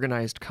an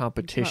organized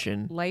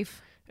competition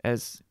Life.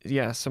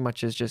 so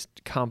much as just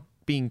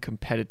being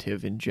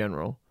competitive in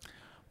general.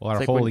 Well, It's our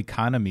like whole when-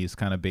 economy is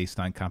kind of based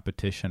on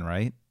competition,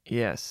 right?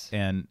 Yes.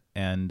 And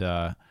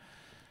I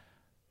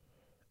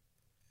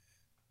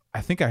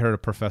think I heard a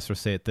professor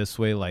say it this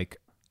way, like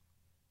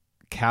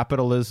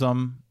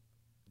capitalism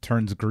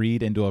turns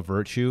greed into a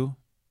virtue,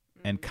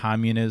 and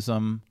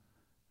communism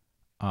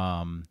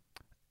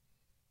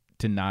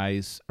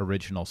denies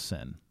original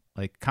sin.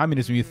 Like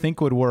communism, you think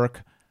would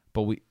work,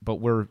 but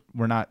we're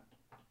not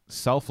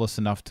selfless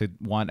enough to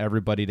want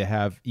everybody to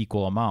have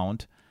equal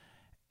amount,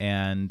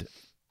 and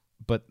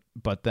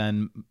but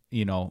then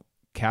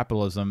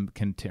capitalism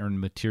can turn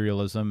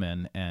materialism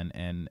and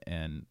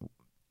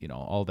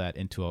all that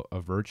into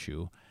a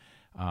virtue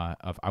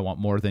of I want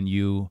more than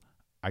you,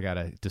 I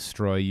gotta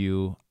destroy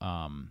you.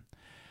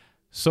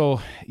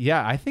 So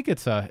yeah, I think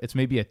it's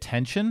maybe a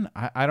tension.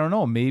 I don't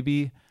know.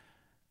 Maybe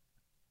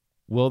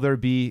will there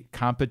be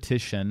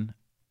competition?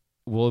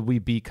 Will we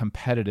be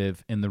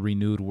competitive in the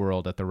renewed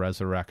world at the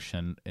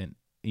resurrection? And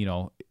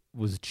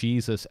was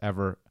Jesus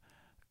ever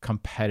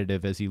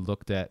competitive as he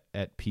looked at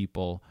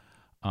people?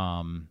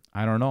 I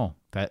don't know.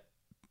 That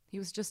he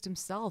was just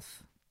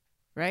himself,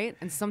 right?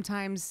 And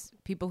sometimes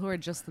people who are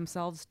just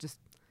themselves, just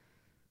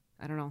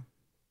I don't know,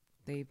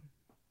 they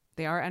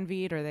are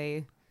envied, or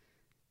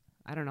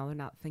I don't know, they're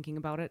not thinking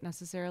about it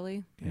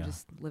necessarily. They're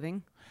just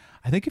living.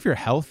 I think if you're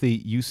healthy,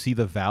 you see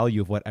the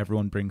value of what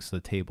everyone brings to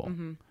the table.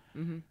 Mm-hmm.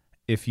 Mm-hmm.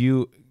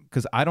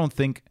 Because I don't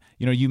think,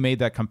 you made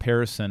that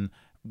comparison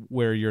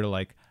where you're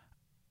like,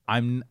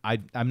 I'm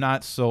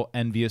not so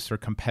envious or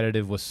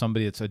competitive with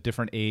somebody that's a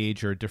different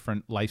age or a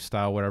different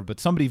lifestyle, whatever, but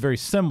somebody very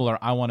similar,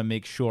 I want to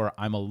make sure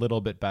I'm a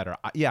little bit better.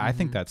 I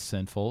think that's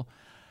sinful.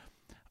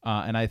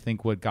 And I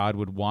think what God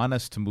would want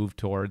us to move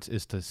towards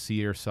is to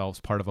see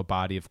ourselves part of a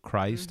body of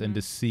Christ and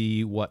to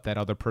see what that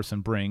other person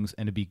brings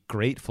and to be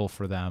grateful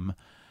for them,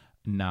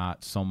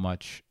 not so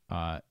much,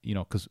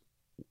 because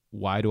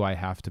why do I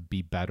have to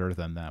be better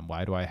than them?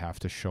 Why do I have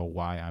to show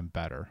why I'm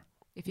better?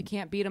 If you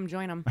can't beat them,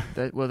 join them.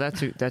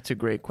 That's a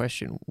great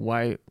question.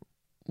 Where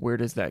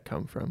does that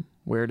come from?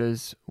 Where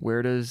does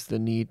the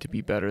need to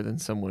be better than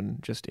someone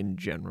just in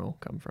general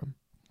come from?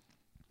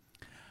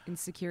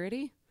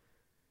 Insecurity?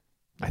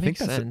 I think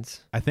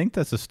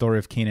that's the story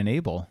of Cain and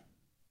Abel.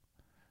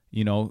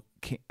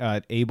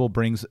 Abel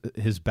brings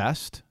his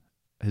best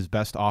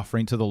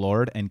offering to the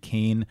Lord, and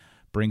Cain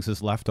brings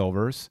his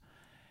leftovers.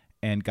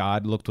 And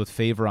God looked with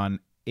favor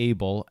on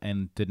Abel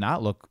and did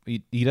not look.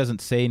 He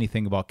doesn't say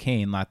anything about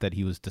Cain, not that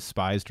he was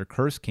despised or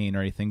cursed Cain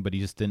or anything, but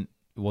he just didn't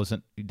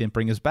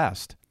bring his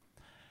best.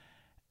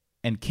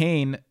 And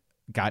Cain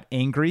got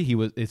angry.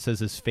 It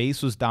says his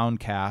face was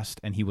downcast,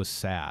 and he was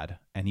sad,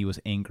 and he was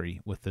angry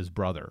with his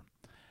brother.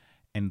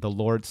 And the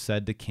Lord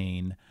said to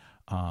Cain,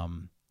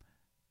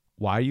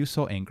 why are you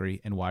so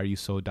angry and why are you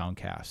so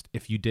downcast?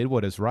 If you did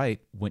what is right,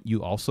 wouldn't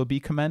you also be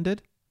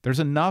commended? There's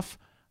enough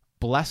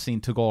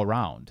blessing to go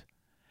around,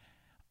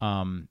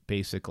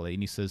 basically.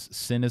 And he says,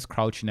 sin is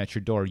crouching at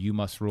your door. You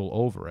must rule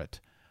over it,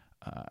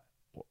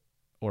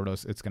 or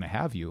it's going to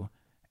have you.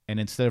 And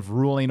instead of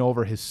ruling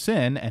over his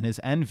sin and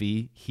his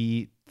envy,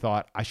 he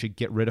thought, I should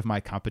get rid of my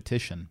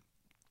competition.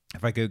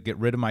 If I could get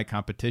rid of my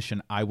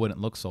competition, I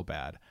wouldn't look so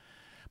bad.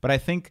 But I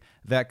think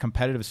that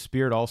competitive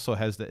spirit also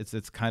has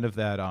it's kind of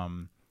that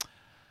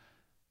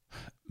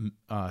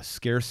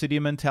scarcity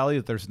mentality,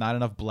 that there's not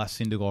enough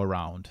blessing to go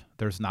around.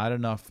 There's not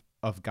enough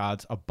of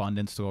God's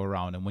abundance to go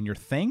around. And when you're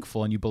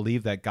thankful and you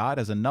believe that God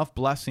has enough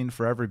blessing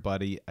for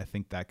everybody, I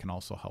think that can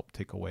also help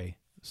take away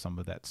some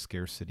of that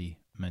scarcity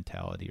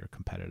mentality or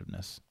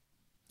competitiveness.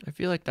 I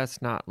feel like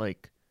that's not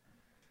like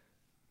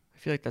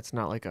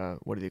a,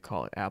 what do they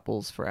call it,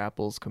 apples for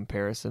apples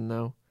comparison,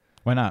 though.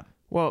 Why not?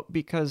 Well,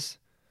 because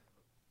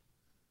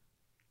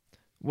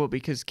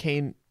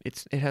Cain,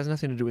 it has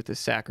nothing to do with the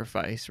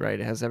sacrifice, right?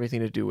 It has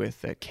everything to do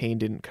with that Cain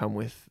didn't come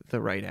with the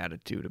right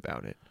attitude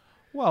about it.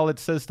 Well, it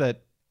says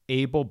that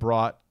Abel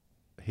brought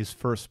his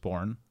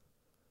firstborn.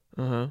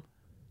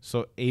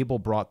 So Abel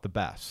brought the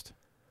best.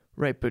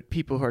 Right, but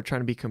people who are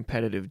trying to be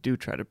competitive do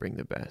try to bring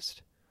the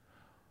best.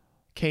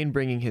 Cain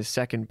bringing his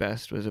second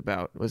best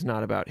was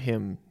not about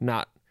him,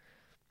 not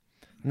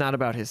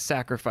about his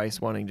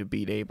sacrifice wanting to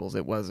beat Abel's.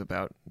 It was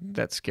about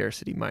that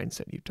scarcity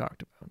mindset you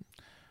talked about.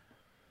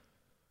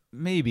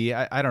 Maybe.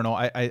 I don't know.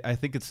 I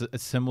think it's a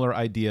similar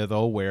idea,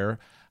 though, where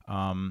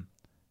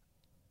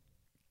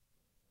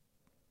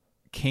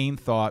Cain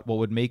thought what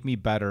would make me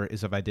better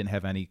is if I didn't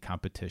have any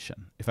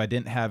competition, if I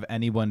didn't have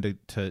anyone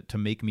to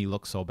make me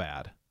look so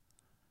bad.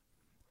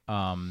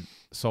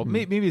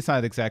 Maybe it's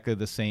not exactly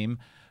the same,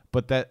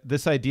 but that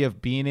this idea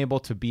of being able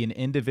to be an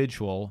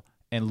individual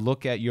and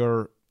look at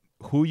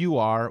who you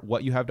are,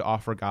 what you have to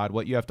offer God,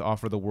 what you have to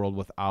offer the world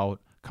without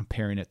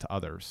comparing it to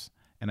others.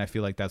 And I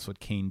feel like that's what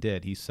Cain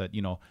did. He said,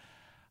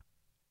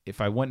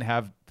 if I wouldn't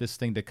have this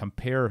thing to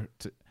compare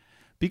to,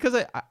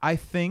 because I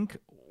think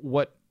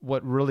what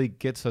really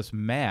gets us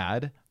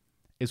mad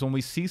is when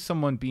we see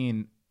someone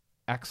being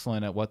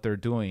excellent at what they're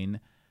doing,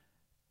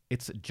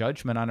 it's a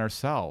judgment on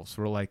ourselves.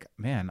 We're like,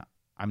 man,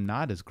 I'm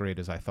not as great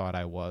as I thought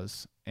I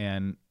was.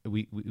 And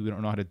we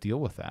don't know how to deal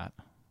with that.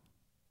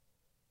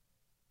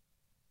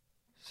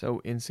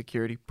 So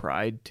insecurity,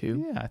 pride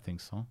too? Yeah, I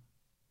think so.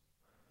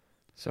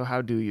 So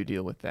how do you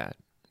deal with that?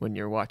 When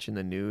you're watching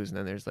the news and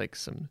then there's like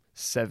some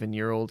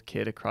 7-year-old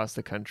kid across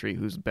the country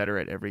who's better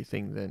at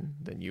everything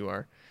than you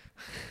are.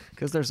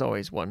 Because there's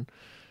always one.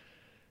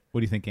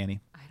 What do you think, Annie?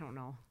 I don't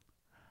know.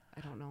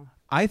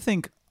 I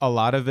think a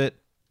lot of it,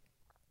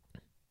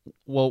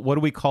 well, what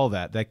do we call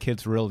that? That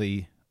kid's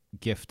really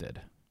gifted.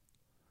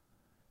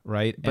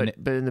 right? But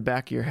in the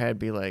back of your head,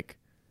 be like,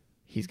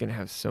 he's gonna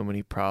have so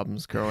many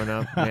problems growing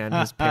up. Man,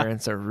 his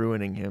parents are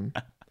ruining him.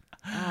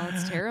 Oh,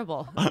 that's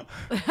terrible.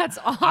 That's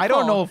awful. I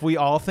don't know if we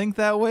all think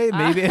that way.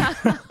 Maybe.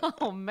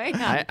 Oh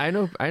man. I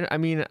know. I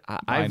mean, I've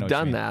know what you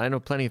done mean. that. I know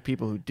plenty of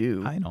people who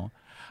do. I know.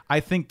 I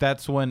think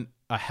that's when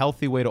a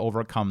healthy way to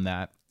overcome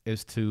that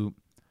is to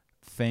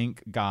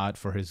thank God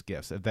for his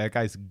gifts. If that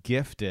guy's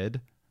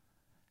gifted,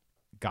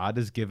 God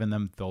has given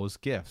them those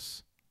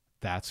gifts.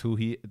 That's who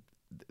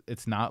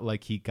it's not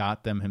like he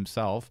got them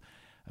himself.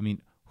 I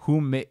mean,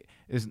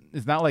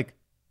 it's not like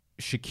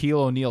Shaquille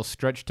O'Neal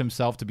stretched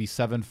himself to be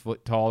 7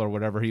 foot tall or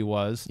whatever he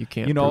was. You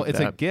can't. It's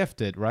a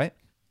gifted, right?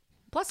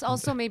 Plus,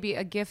 also maybe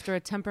a gift or a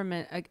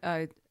temperament,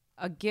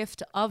 a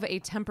gift of a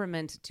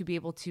temperament to be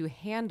able to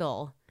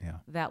handle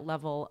that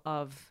level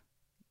of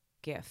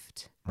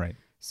gift. Right.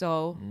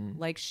 So,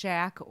 like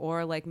Shaq,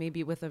 or like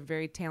maybe with a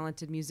very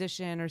talented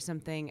musician or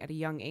something at a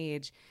young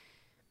age.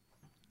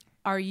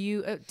 Are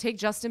you take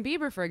Justin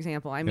Bieber for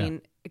example? I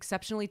mean,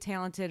 exceptionally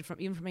talented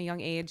even from a young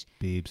age.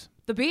 Biebs.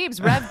 The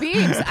Biebs, Rev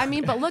Biebs. I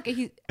mean, but look,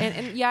 he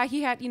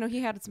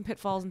had some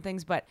pitfalls and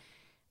things, but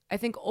I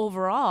think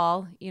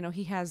overall,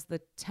 he has the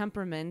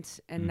temperament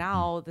and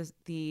now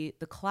the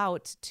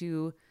clout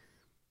to,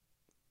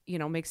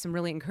 make some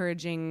really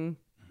encouraging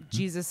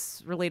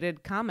Jesus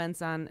related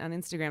comments on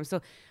Instagram.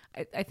 So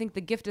I think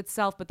the gift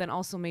itself, but then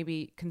also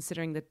maybe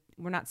considering that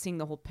we're not seeing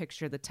the whole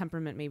picture, the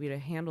temperament maybe to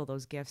handle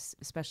those gifts,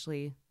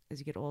 especially as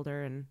you get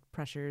older and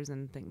pressures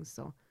and things.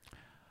 So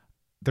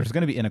there's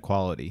going to be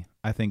inequality.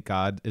 I think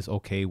God is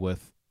okay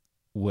with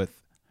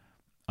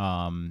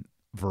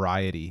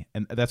variety,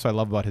 and that's what I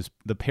love about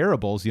the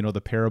parables.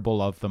 The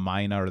parable of the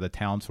mina or the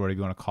talents, whatever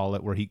you want to call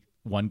it, where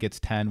one gets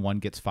 10, one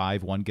gets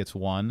 5, one gets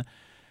 1.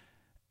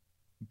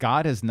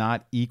 God has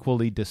not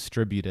equally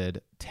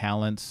distributed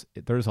talents.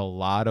 There's a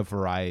lot of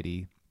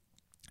variety,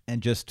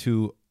 and just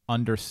to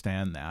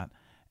understand that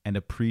and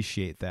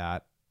appreciate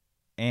that,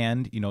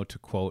 and to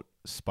quote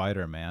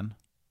Spider-Man,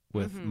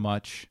 with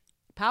much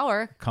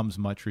power comes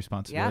much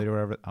responsibility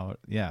or whatever.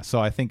 So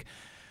I think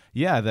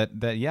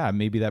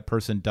maybe that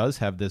person does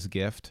have this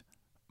gift,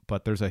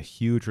 but there's a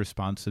huge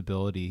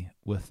responsibility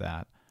with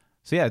that.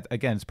 So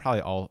again, it's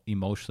probably all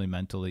emotionally,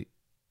 mentally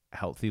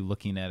healthy,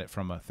 looking at it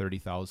from a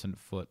 30,000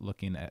 foot,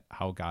 looking at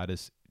how God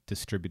has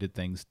distributed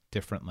things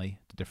differently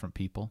to different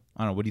people.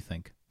 I don't know. What do you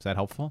think? Is that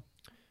helpful?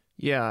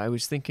 Yeah, I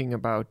was thinking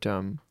about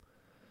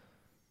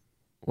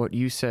what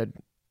you said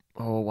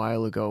a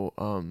while ago.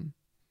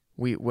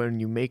 When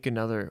you make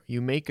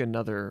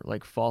another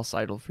like false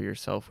idol for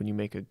yourself when you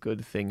make a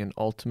good thing an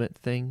ultimate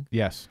thing.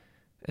 Yes.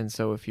 And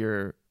so if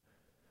you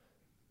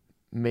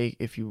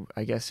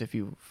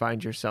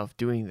find yourself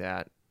doing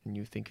that and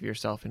you think of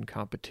yourself in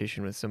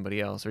competition with somebody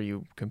else, or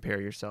you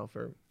compare yourself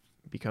or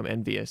become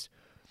envious,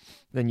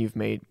 then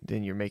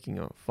you're making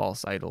a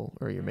false idol,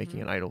 or you're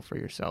making an idol for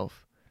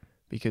yourself,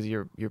 because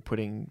you're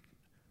putting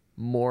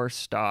more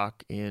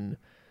stock in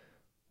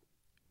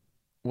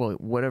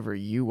whatever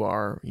you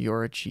are,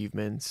 your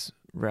achievements,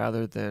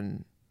 rather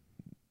than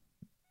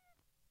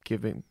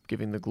giving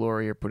the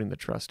glory or putting the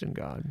trust in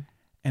God.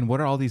 And what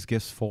are all these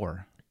gifts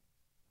for?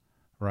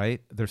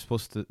 Right?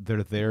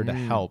 They're there to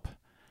help.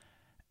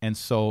 And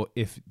so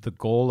if the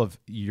goal of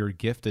your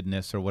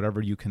giftedness or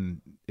whatever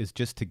is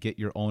just to get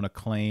your own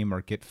acclaim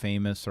or get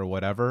famous or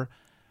whatever,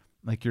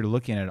 like, you're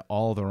looking at it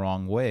all the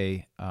wrong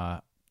way.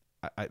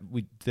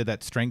 We did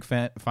that Strength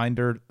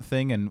Finder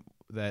thing, and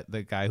that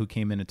the guy who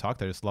came in and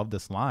talked, I just love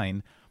this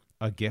line: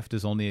 a gift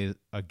is only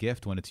a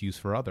gift when it's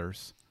used for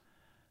others.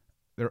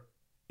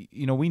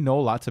 We know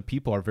lots of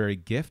people are very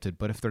gifted,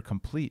 but if they're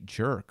complete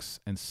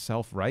jerks and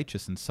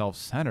self-righteous and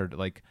self-centered,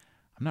 like,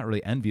 I'm not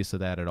really envious of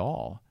that at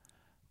all.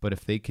 But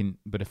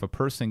if a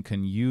person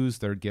can use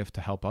their gift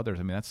to help others,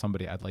 I mean, that's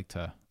somebody I'd like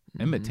to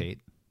imitate.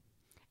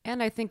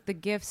 And I think the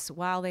gifts,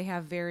 while they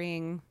have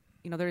varying,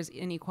 there's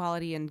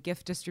inequality in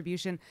gift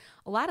distribution,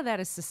 a lot of that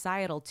is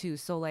societal too.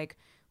 So like,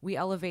 we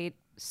elevate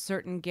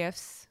certain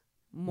gifts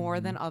more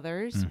than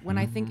others, when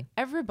I think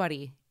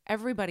everybody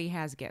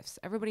has gifts.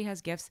 Everybody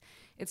has gifts.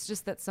 It's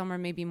just that some are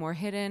maybe more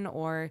hidden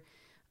or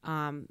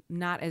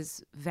not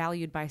as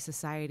valued by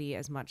society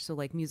as much. So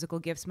like, musical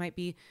gifts might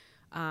be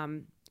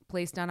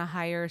placed on a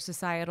higher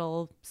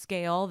societal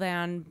scale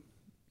than,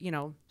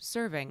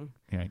 serving.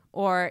 Right.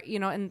 Or,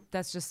 and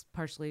that's just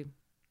partially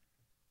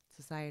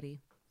society.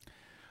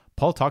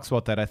 Paul talks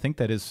about that. I think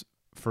that is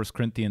 1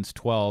 Corinthians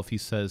 12. He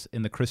says,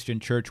 in the Christian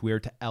church, we are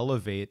to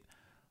elevate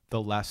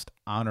the less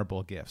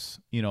honorable gifts.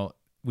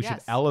 We should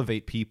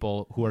elevate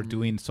people who are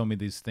doing so many of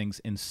these things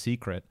in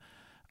secret.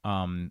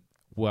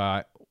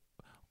 Why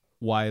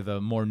the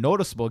more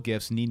noticeable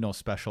gifts need no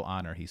special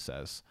honor, he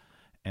says.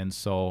 And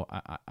so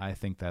I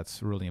think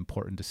that's really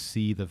important, to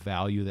see the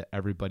value that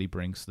everybody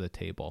brings to the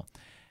table.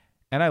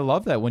 And I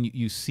love that when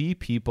you see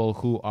people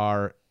who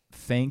are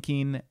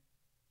thanking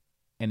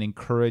and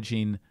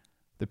encouraging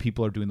the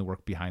people who are doing the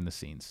work behind the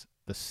scenes,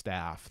 the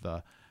staff,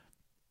 the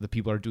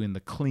people who are doing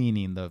the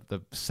cleaning, the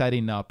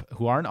setting up,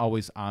 who aren't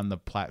always on the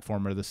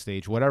platform or the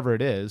stage, whatever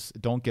it is,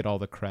 don't get all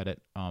the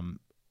credit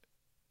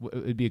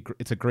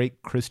it's a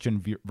great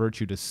Christian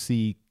virtue to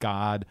see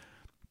God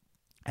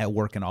at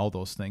work in all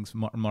those things.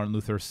 Martin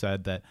Luther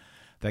said that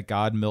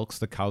God milks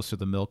the cows through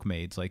the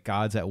milkmaids. Like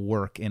God's at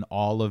work in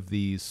all of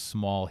these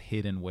small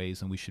hidden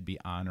ways, and we should be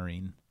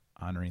honoring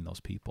those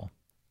people.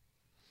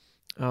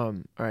 All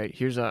right,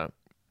 here's another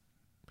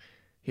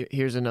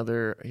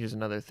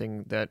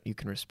thing that you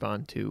can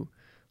respond to.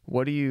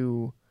 What do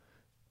you,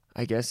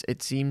 I guess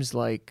it seems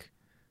like,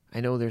 I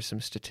know there's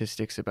some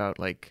statistics about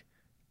like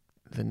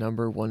the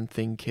number one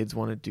thing kids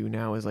want to do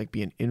now is like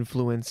be an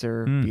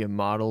influencer, be a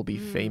model, be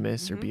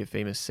famous, or be a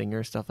famous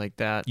singer, stuff like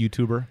that.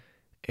 YouTuber.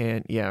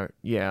 And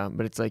yeah,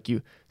 but it's like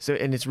and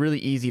it's really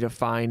easy to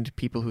find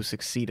people who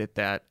succeed at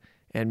that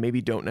and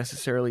maybe don't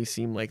necessarily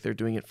seem like they're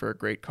doing it for a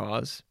great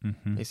cause.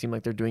 Mm-hmm. They seem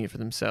like they're doing it for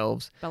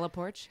themselves. Bella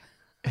Porch.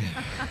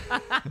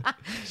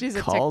 She's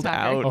a Called TikToker.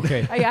 out.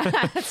 Okay. Oh,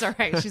 yeah, that's all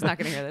right. She's not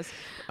going to hear this.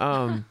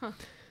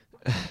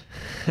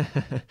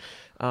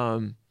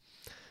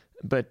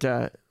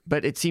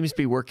 But it seems to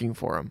be working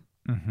for them.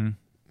 Mm-hmm.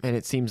 And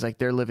it seems like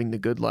they're living the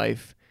good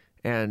life.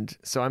 And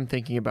so I'm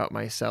thinking about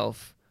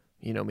myself,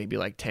 maybe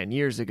like 10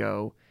 years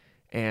ago.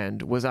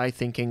 And was I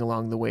thinking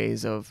along the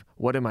ways of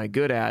what am I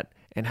good at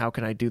and how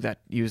can I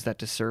use that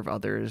to serve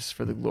others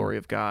for the glory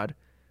of God?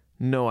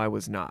 No, I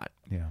was not.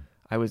 Yeah.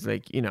 I was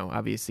like,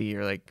 obviously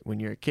you're like, when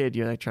you're a kid,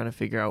 you're like trying to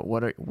figure out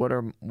what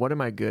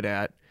am I good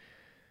at?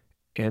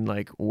 And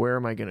like, where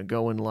am I going to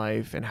go in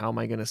life and how am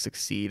I going to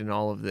succeed in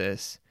all of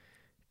this?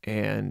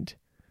 And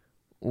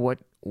what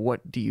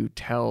do you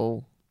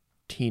tell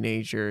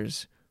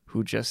teenagers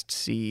who just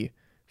see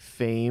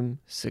fame,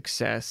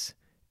 success,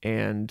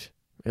 and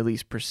at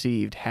least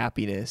perceived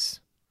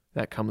happiness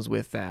that comes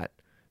with that?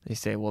 They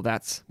say, well,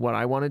 that's what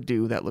I want to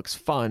do. That looks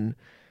fun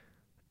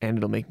and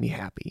it'll make me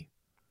happy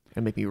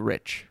and make me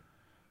rich.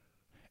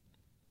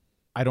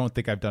 I don't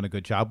think I've done a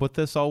good job with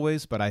this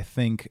always, but I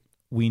think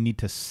we need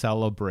to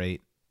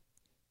celebrate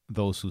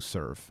those who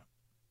serve.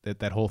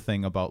 That whole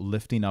thing about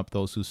lifting up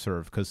those who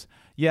serve. Because,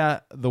 yeah,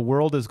 the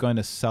world is going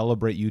to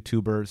celebrate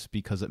YouTubers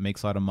because it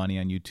makes a lot of money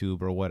on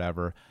YouTube or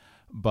whatever.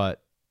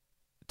 But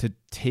to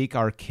take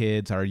our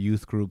kids, our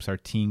youth groups, our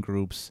teen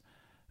groups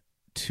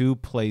to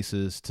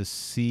places to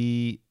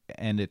see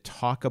and to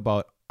talk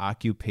about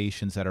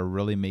occupations that are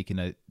really making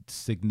a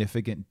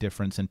significant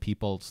difference in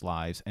people's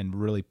lives and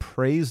really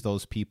praise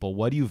those people.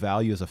 What do you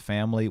value as a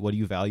family? What do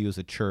you value as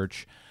a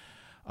church?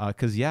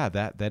 Because,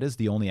 that is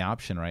the only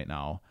option right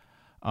now.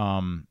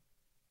 I've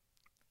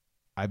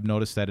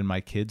noticed that in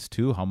my kids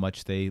too, how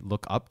much they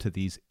look up to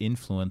these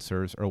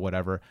influencers or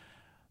whatever.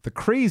 The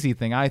crazy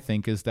thing I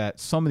think is that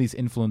some of these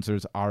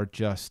influencers are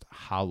just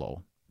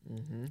hollow.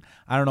 Mm-hmm.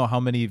 I don't know how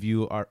many of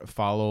you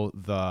follow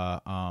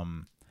the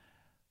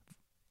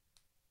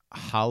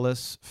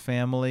Hollis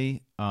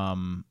family.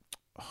 What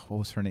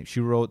was her name? She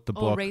wrote the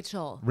book.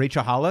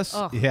 Rachel Hollis.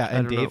 Oh. Yeah,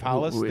 and Dave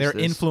Hollis. They're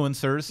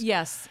influencers.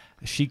 Yes.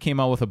 She came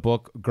out with a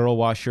book, Girl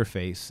Wash Your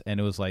Face,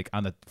 and it was like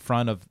on the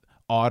front of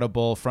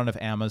Audible, front of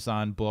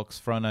Amazon books,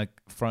 front, had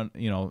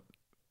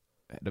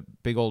a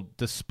big old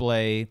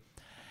display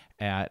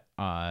at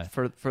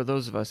for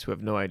those of us who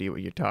have no idea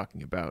what you're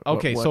talking about.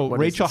 Okay, what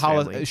Rachel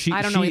Hollis,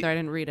 I don't know either. I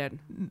didn't read it.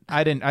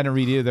 I didn't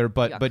read either,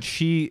 but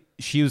she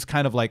was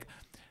kind of like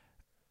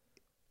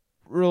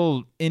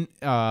real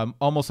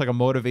almost like a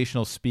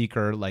motivational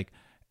speaker,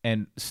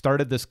 and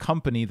started this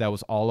company that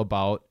was all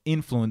about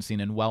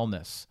influencing and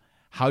wellness.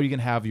 How are you going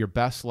to have your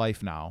best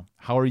life now?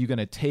 How are you going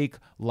to take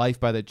life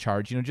by the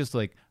charge? Just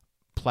like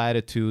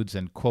platitudes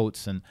and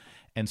quotes.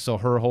 And so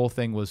her whole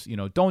thing was,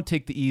 don't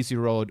take the easy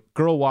road.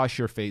 Girl, wash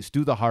your face.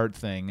 Do the hard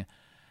thing.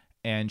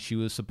 And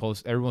everyone was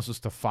supposed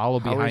to follow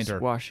behind her. How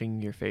is washing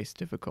your face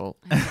difficult?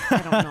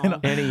 I don't know.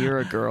 Annie, you're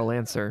a girl.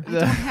 Answer. I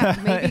don't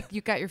have, maybe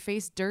you got your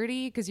face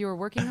dirty because you were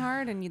working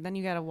hard and then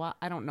you got to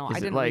I don't know. I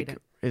didn't read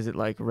it. Is it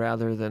like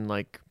rather than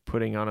like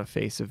putting on a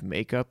face of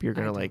makeup, you're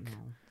going to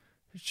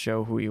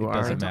show who you are?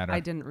 Doesn't matter. I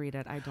didn't read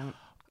it. I don't.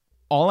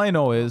 All I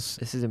know is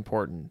this is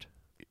important.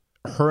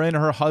 Her and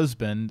her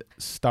husband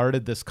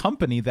started this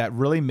company that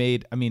really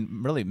made,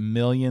 really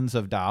millions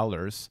of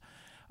dollars.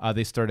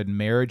 They started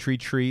marriage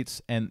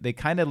retreats, and they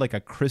kind of like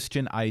a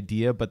Christian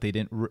idea, but they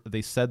didn't.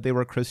 They said they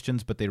were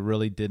Christians, but they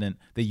really didn't.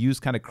 They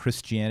used kind of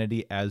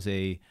Christianity as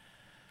a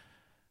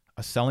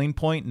selling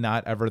point,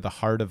 not ever the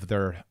heart of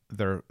their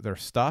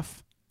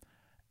stuff.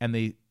 And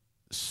they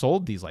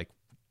sold these like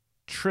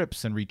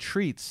trips and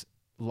retreats.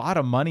 A lot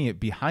of money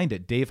behind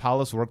it. Dave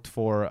Hollis worked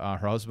for her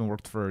husband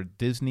worked for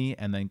Disney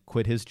and then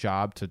quit his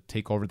job to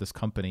take over this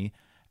company,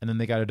 and then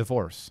they got a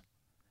divorce.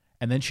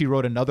 And then she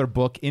wrote another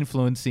book,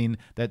 Influencing,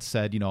 that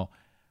said,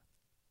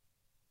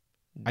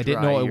 I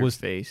didn't know it was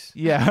face.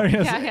 Yeah,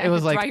 it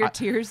was dry like your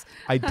tears.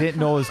 I didn't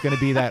know it was going to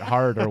be that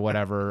hard or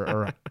whatever,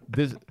 or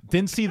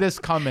didn't see this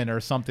coming or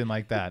something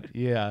like that.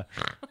 Yeah.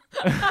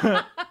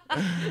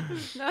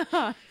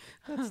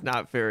 That's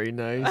not very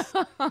nice.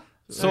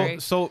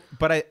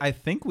 But I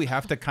think we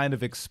have to kind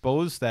of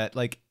expose that,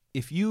 like,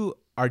 if you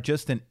are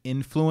just an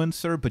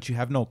influencer, but you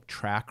have no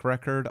track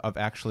record of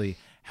actually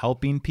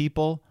helping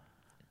people,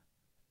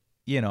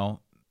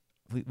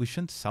 we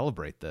shouldn't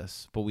celebrate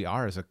this, but we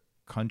are as a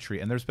country.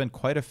 And there's been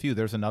quite a few.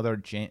 There's another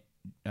Jen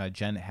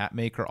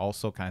Hatmaker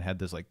also kind of had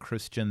this like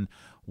Christian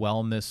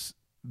wellness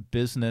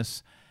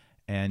business,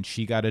 and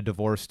she got a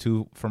divorce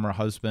too from her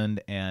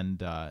husband.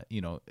 And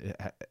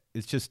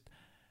it's just,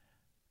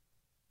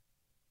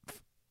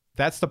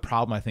 that's the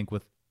problem I think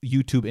with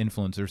YouTube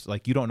influencers.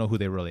 Like, you don't know who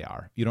they really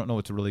are. You don't know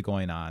what's really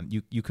going on.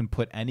 You can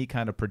put any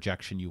kind of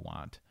projection you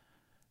want.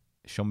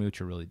 Show me what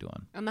you're really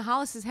doing. And the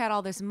Hollis has had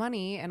all this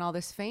money and all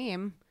this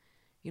fame.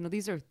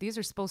 These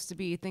are supposed to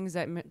be things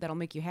that'll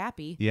make you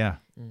happy. Yeah.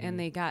 Mm-hmm. And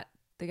they got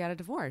a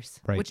divorce.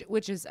 Right.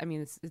 Which is, I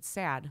mean, it's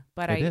sad,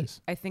 but It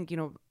is. I think,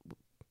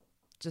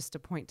 just a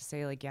point to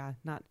say, like, yeah,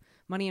 not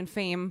money and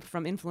fame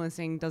from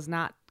influencing does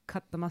not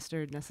cut the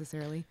mustard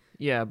necessarily.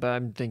 Yeah, but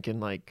I'm thinking,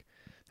 like,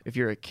 if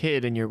you're a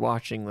kid and you're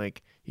watching,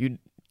 like,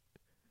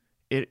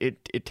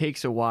 it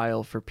takes a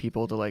while for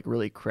people to, like,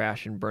 really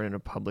crash and burn in a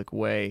public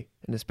way,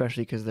 and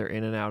especially because they're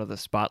in and out of the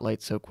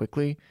spotlight so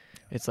quickly.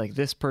 It's like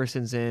this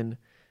person's in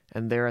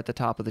and they're at the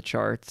top of the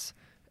charts,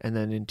 and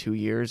then in 2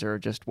 years or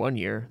just 1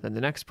 year, then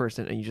the next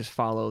person, and you just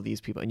follow these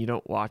people and you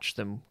don't watch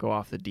them go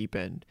off the deep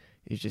end.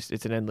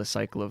 It's an endless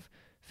cycle of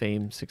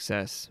fame,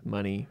 success,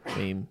 money,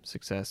 fame,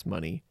 success,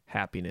 money,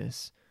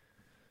 happiness.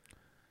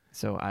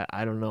 So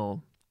I don't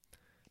know.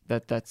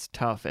 That's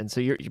tough. And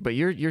so your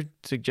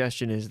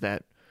suggestion is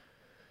that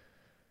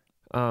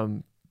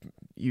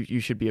you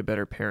should be a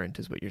better parent,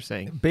 is what you're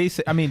saying.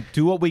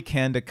 Do what we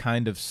can to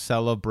kind of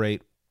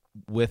celebrate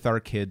with our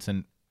kids,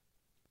 and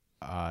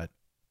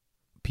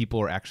people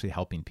are actually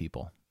helping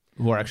people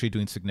who are actually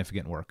doing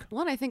significant work.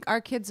 Well, and I think our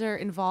kids are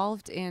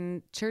involved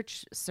in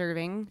church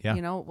serving,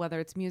 Yeah. Whether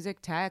it's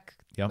music, tech,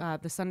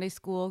 Yep. the Sunday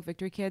school,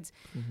 Victory Kids.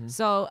 Mm-hmm.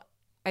 So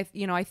I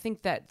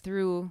think that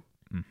through,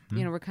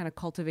 Mhm. we're kind of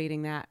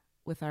cultivating that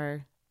with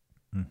our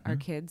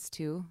kids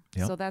too.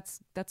 Yep. So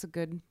that's a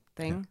good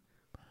thing.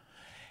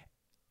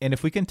 And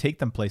if we can take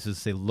them places,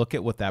 say, look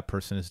at what that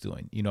person is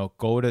doing.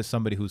 Go to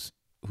somebody who's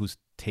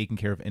taking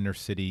care of inner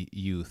city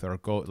youth, or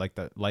go like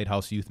the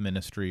Lighthouse Youth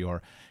Ministry,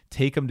 or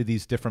take them to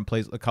these different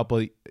places. A couple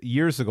of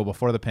years ago,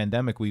 before the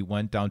pandemic, we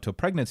went down to a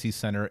pregnancy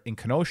center in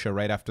Kenosha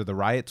right after the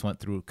riots went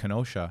through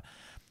Kenosha,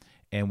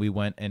 and we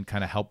went and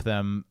kind of helped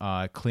them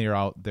clear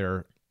out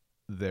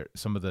they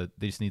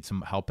just need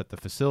some help at the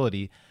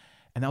facility.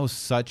 And that was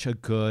such a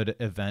good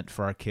event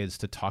for our kids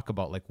to talk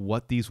about, like,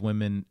 what these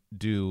women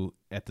do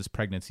at this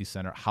pregnancy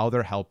center, how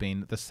they're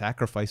helping, the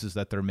sacrifices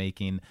that they're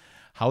making,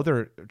 how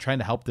they're trying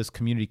to help this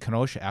community,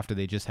 Kenosha, after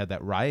they just had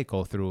that riot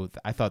go through.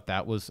 I thought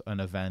that was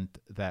an event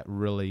that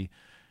really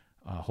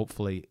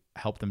hopefully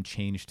helped them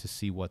change to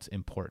see what's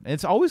important. And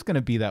it's always going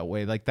to be that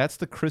way. Like, that's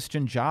the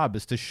Christian job,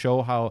 is to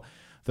show how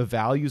the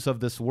values of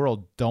this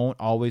world don't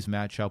always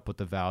match up with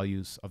the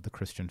values of the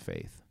Christian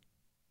faith.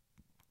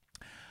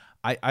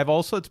 I've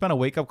also, it's been a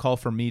wake-up call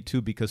for me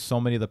too, because so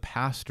many of the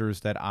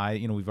pastors that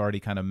we've already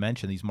kind of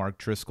mentioned, these Mark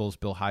Driscolls,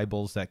 Bill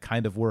Hybels, that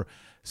kind of were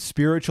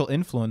spiritual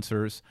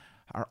influencers,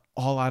 are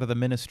all out of the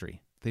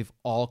ministry. They've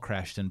all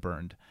crashed and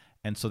burned.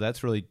 And so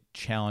that's really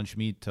challenged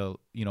me to,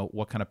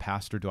 what kind of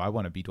pastor do I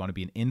want to be? Do I want to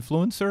be an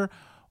influencer,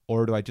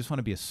 or do I just want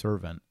to be a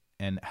servant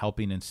and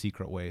helping in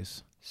secret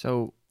ways?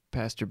 So,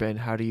 Pastor Ben,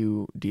 how do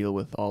you deal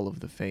with all of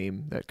the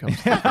fame that comes?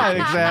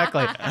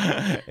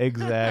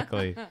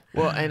 Exactly.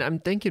 Well, and I'm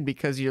thinking,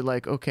 because you're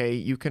like, okay,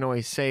 you can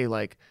always say,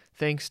 like,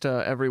 thanks to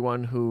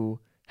everyone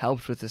who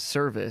helped with the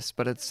service,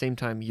 but at the same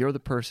time, you're the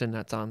person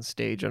that's on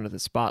stage under the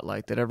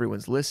spotlight that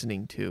everyone's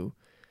listening to.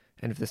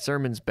 And if the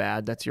sermon's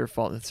bad, that's your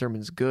fault. If the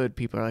sermon's good,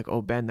 people are like,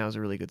 oh, Ben, that was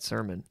a really good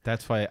sermon.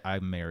 That's why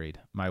I'm married.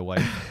 My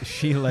wife,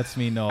 she lets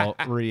me know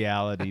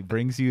reality,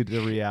 brings you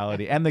to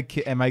reality. And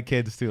and my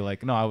kids too,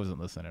 like, no, I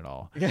wasn't listening at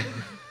all.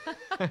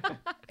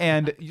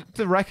 And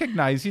to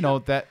recognize,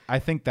 that I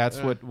think that's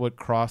what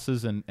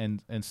crosses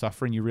and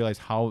suffering. You realize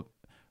how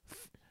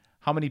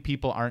many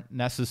people aren't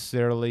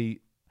necessarily,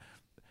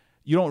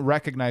 you don't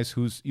recognize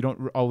you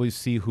don't always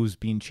see who's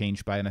being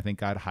changed by it. And I think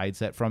God hides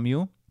that from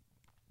you.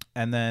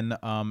 And then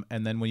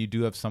when you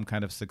do have some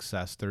kind of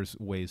success, there's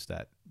ways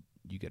that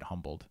you get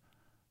humbled.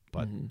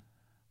 But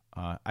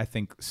I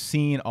think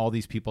seeing all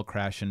these people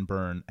crash and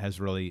burn has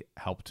really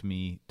helped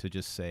me to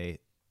just say,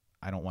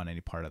 I don't want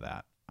any part of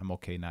that. I'm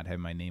okay not having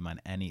my name on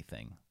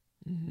anything.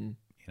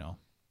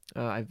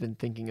 I've been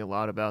thinking a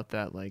lot about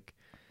that. Like,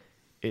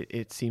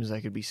 it seems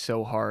like it'd be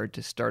so hard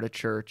to start a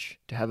church,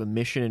 to have a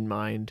mission in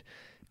mind,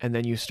 and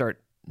then you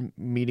start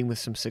meeting with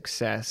some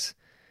success.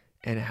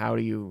 And how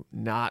do you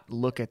not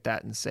look at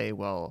that and say,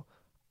 well,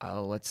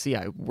 let's see,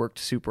 I worked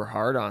super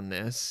hard on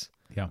this.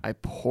 Yeah. I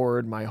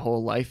poured my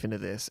whole life into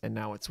this, and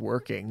now it's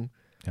working.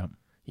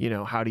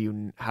 Yeah. How do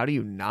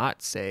you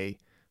not say,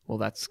 well,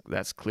 that's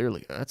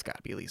clearly, that's got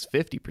to be at least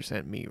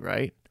 50% me,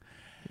 right?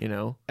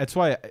 That's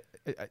why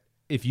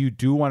if you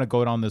do want to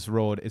go down this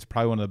road, it's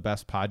probably one of the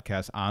best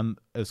podcasts on.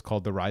 It's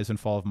called The Rise and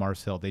Fall of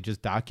Mars Hill. They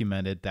just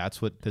documented that's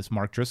what this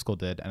Mark Driscoll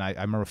did. And I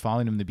remember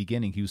following him in the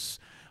beginning. He was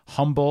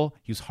humble.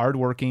 He was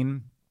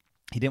hardworking.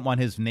 He didn't want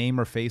his name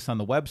or face on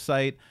the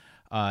website.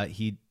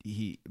 He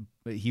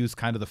was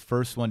kind of the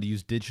first one to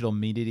use digital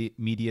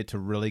media to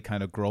really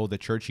kind of grow the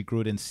church. He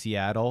grew it in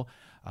Seattle,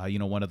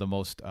 one of the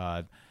most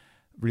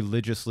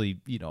religiously,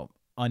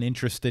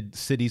 uninterested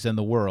cities in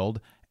the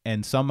world.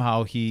 And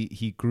somehow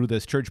he grew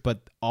this church.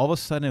 But all of a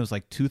sudden, it was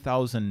like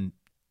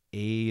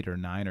 2008 or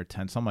 9 or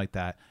 10, something like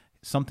that.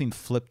 Something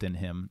flipped in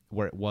him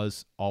where it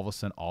was all of a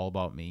sudden all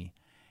about me.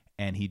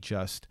 And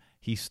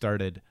he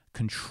started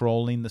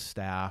controlling the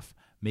staff,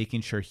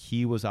 making sure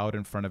he was out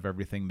in front of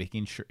everything,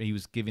 making sure he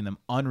was giving them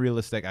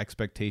unrealistic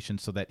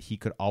expectations so that he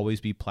could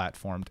always be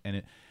platformed,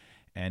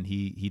 and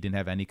he didn't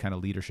have any kind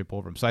of leadership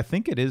over him. So I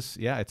think it's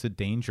a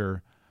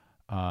danger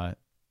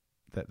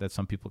that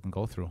some people can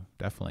go through.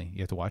 Definitely. You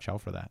have to watch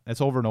out for that.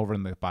 It's over and over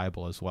in the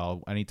Bible as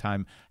well.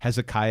 Anytime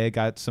Hezekiah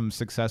got some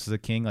success as a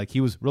king, like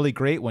he was really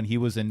great when he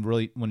was in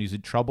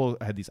trouble,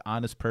 had these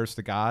honest prayers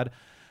to God.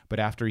 But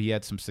after he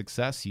had some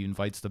success, he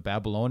invites the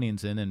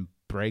Babylonians in and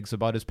brags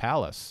about his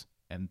palace,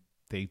 and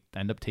they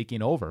end up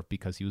taking over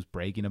because he was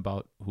bragging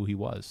about who he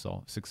was.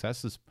 So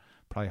success is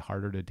probably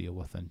harder to deal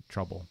with than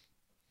trouble.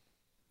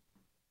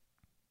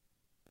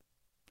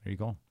 There you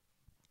go.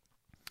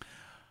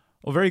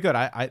 Well, very good.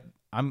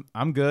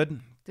 I'm good.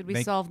 Did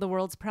we solve the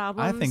world's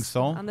problems? I think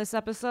so. On this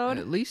episode,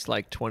 At least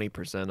like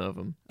 20% of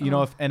them.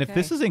 If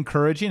this is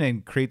encouraging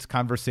and creates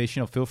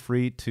conversation, feel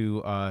free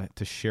to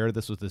share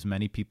this with as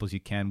many people as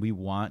you can. We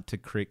want to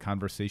create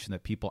conversation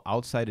that people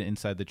outside and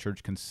inside the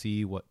church can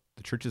see what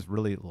the church is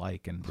really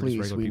like. And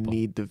please, we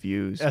need the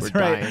views. That's We're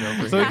right. dying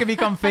over So here. we can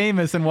become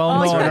famous and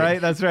well known,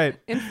 right? That's right.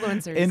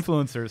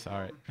 Influencers. All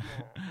right.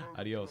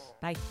 Adios.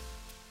 Bye.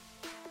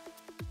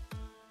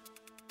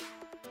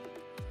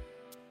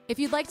 If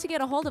you'd like to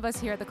get a hold of us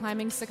here at the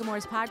Climbing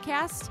Sycamores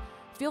podcast,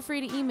 feel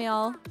free to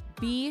email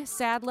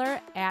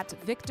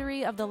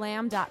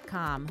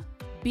bsadler@victoryofthelamb.com.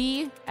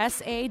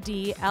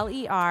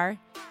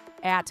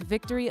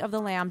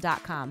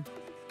 bsadler@victoryofthelamb.com.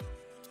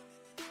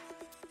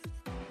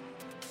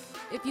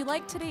 If you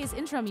like today's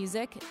intro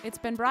music, it's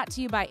been brought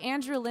to you by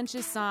Andrew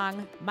Lynch's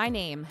song, My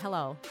Name,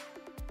 Hello.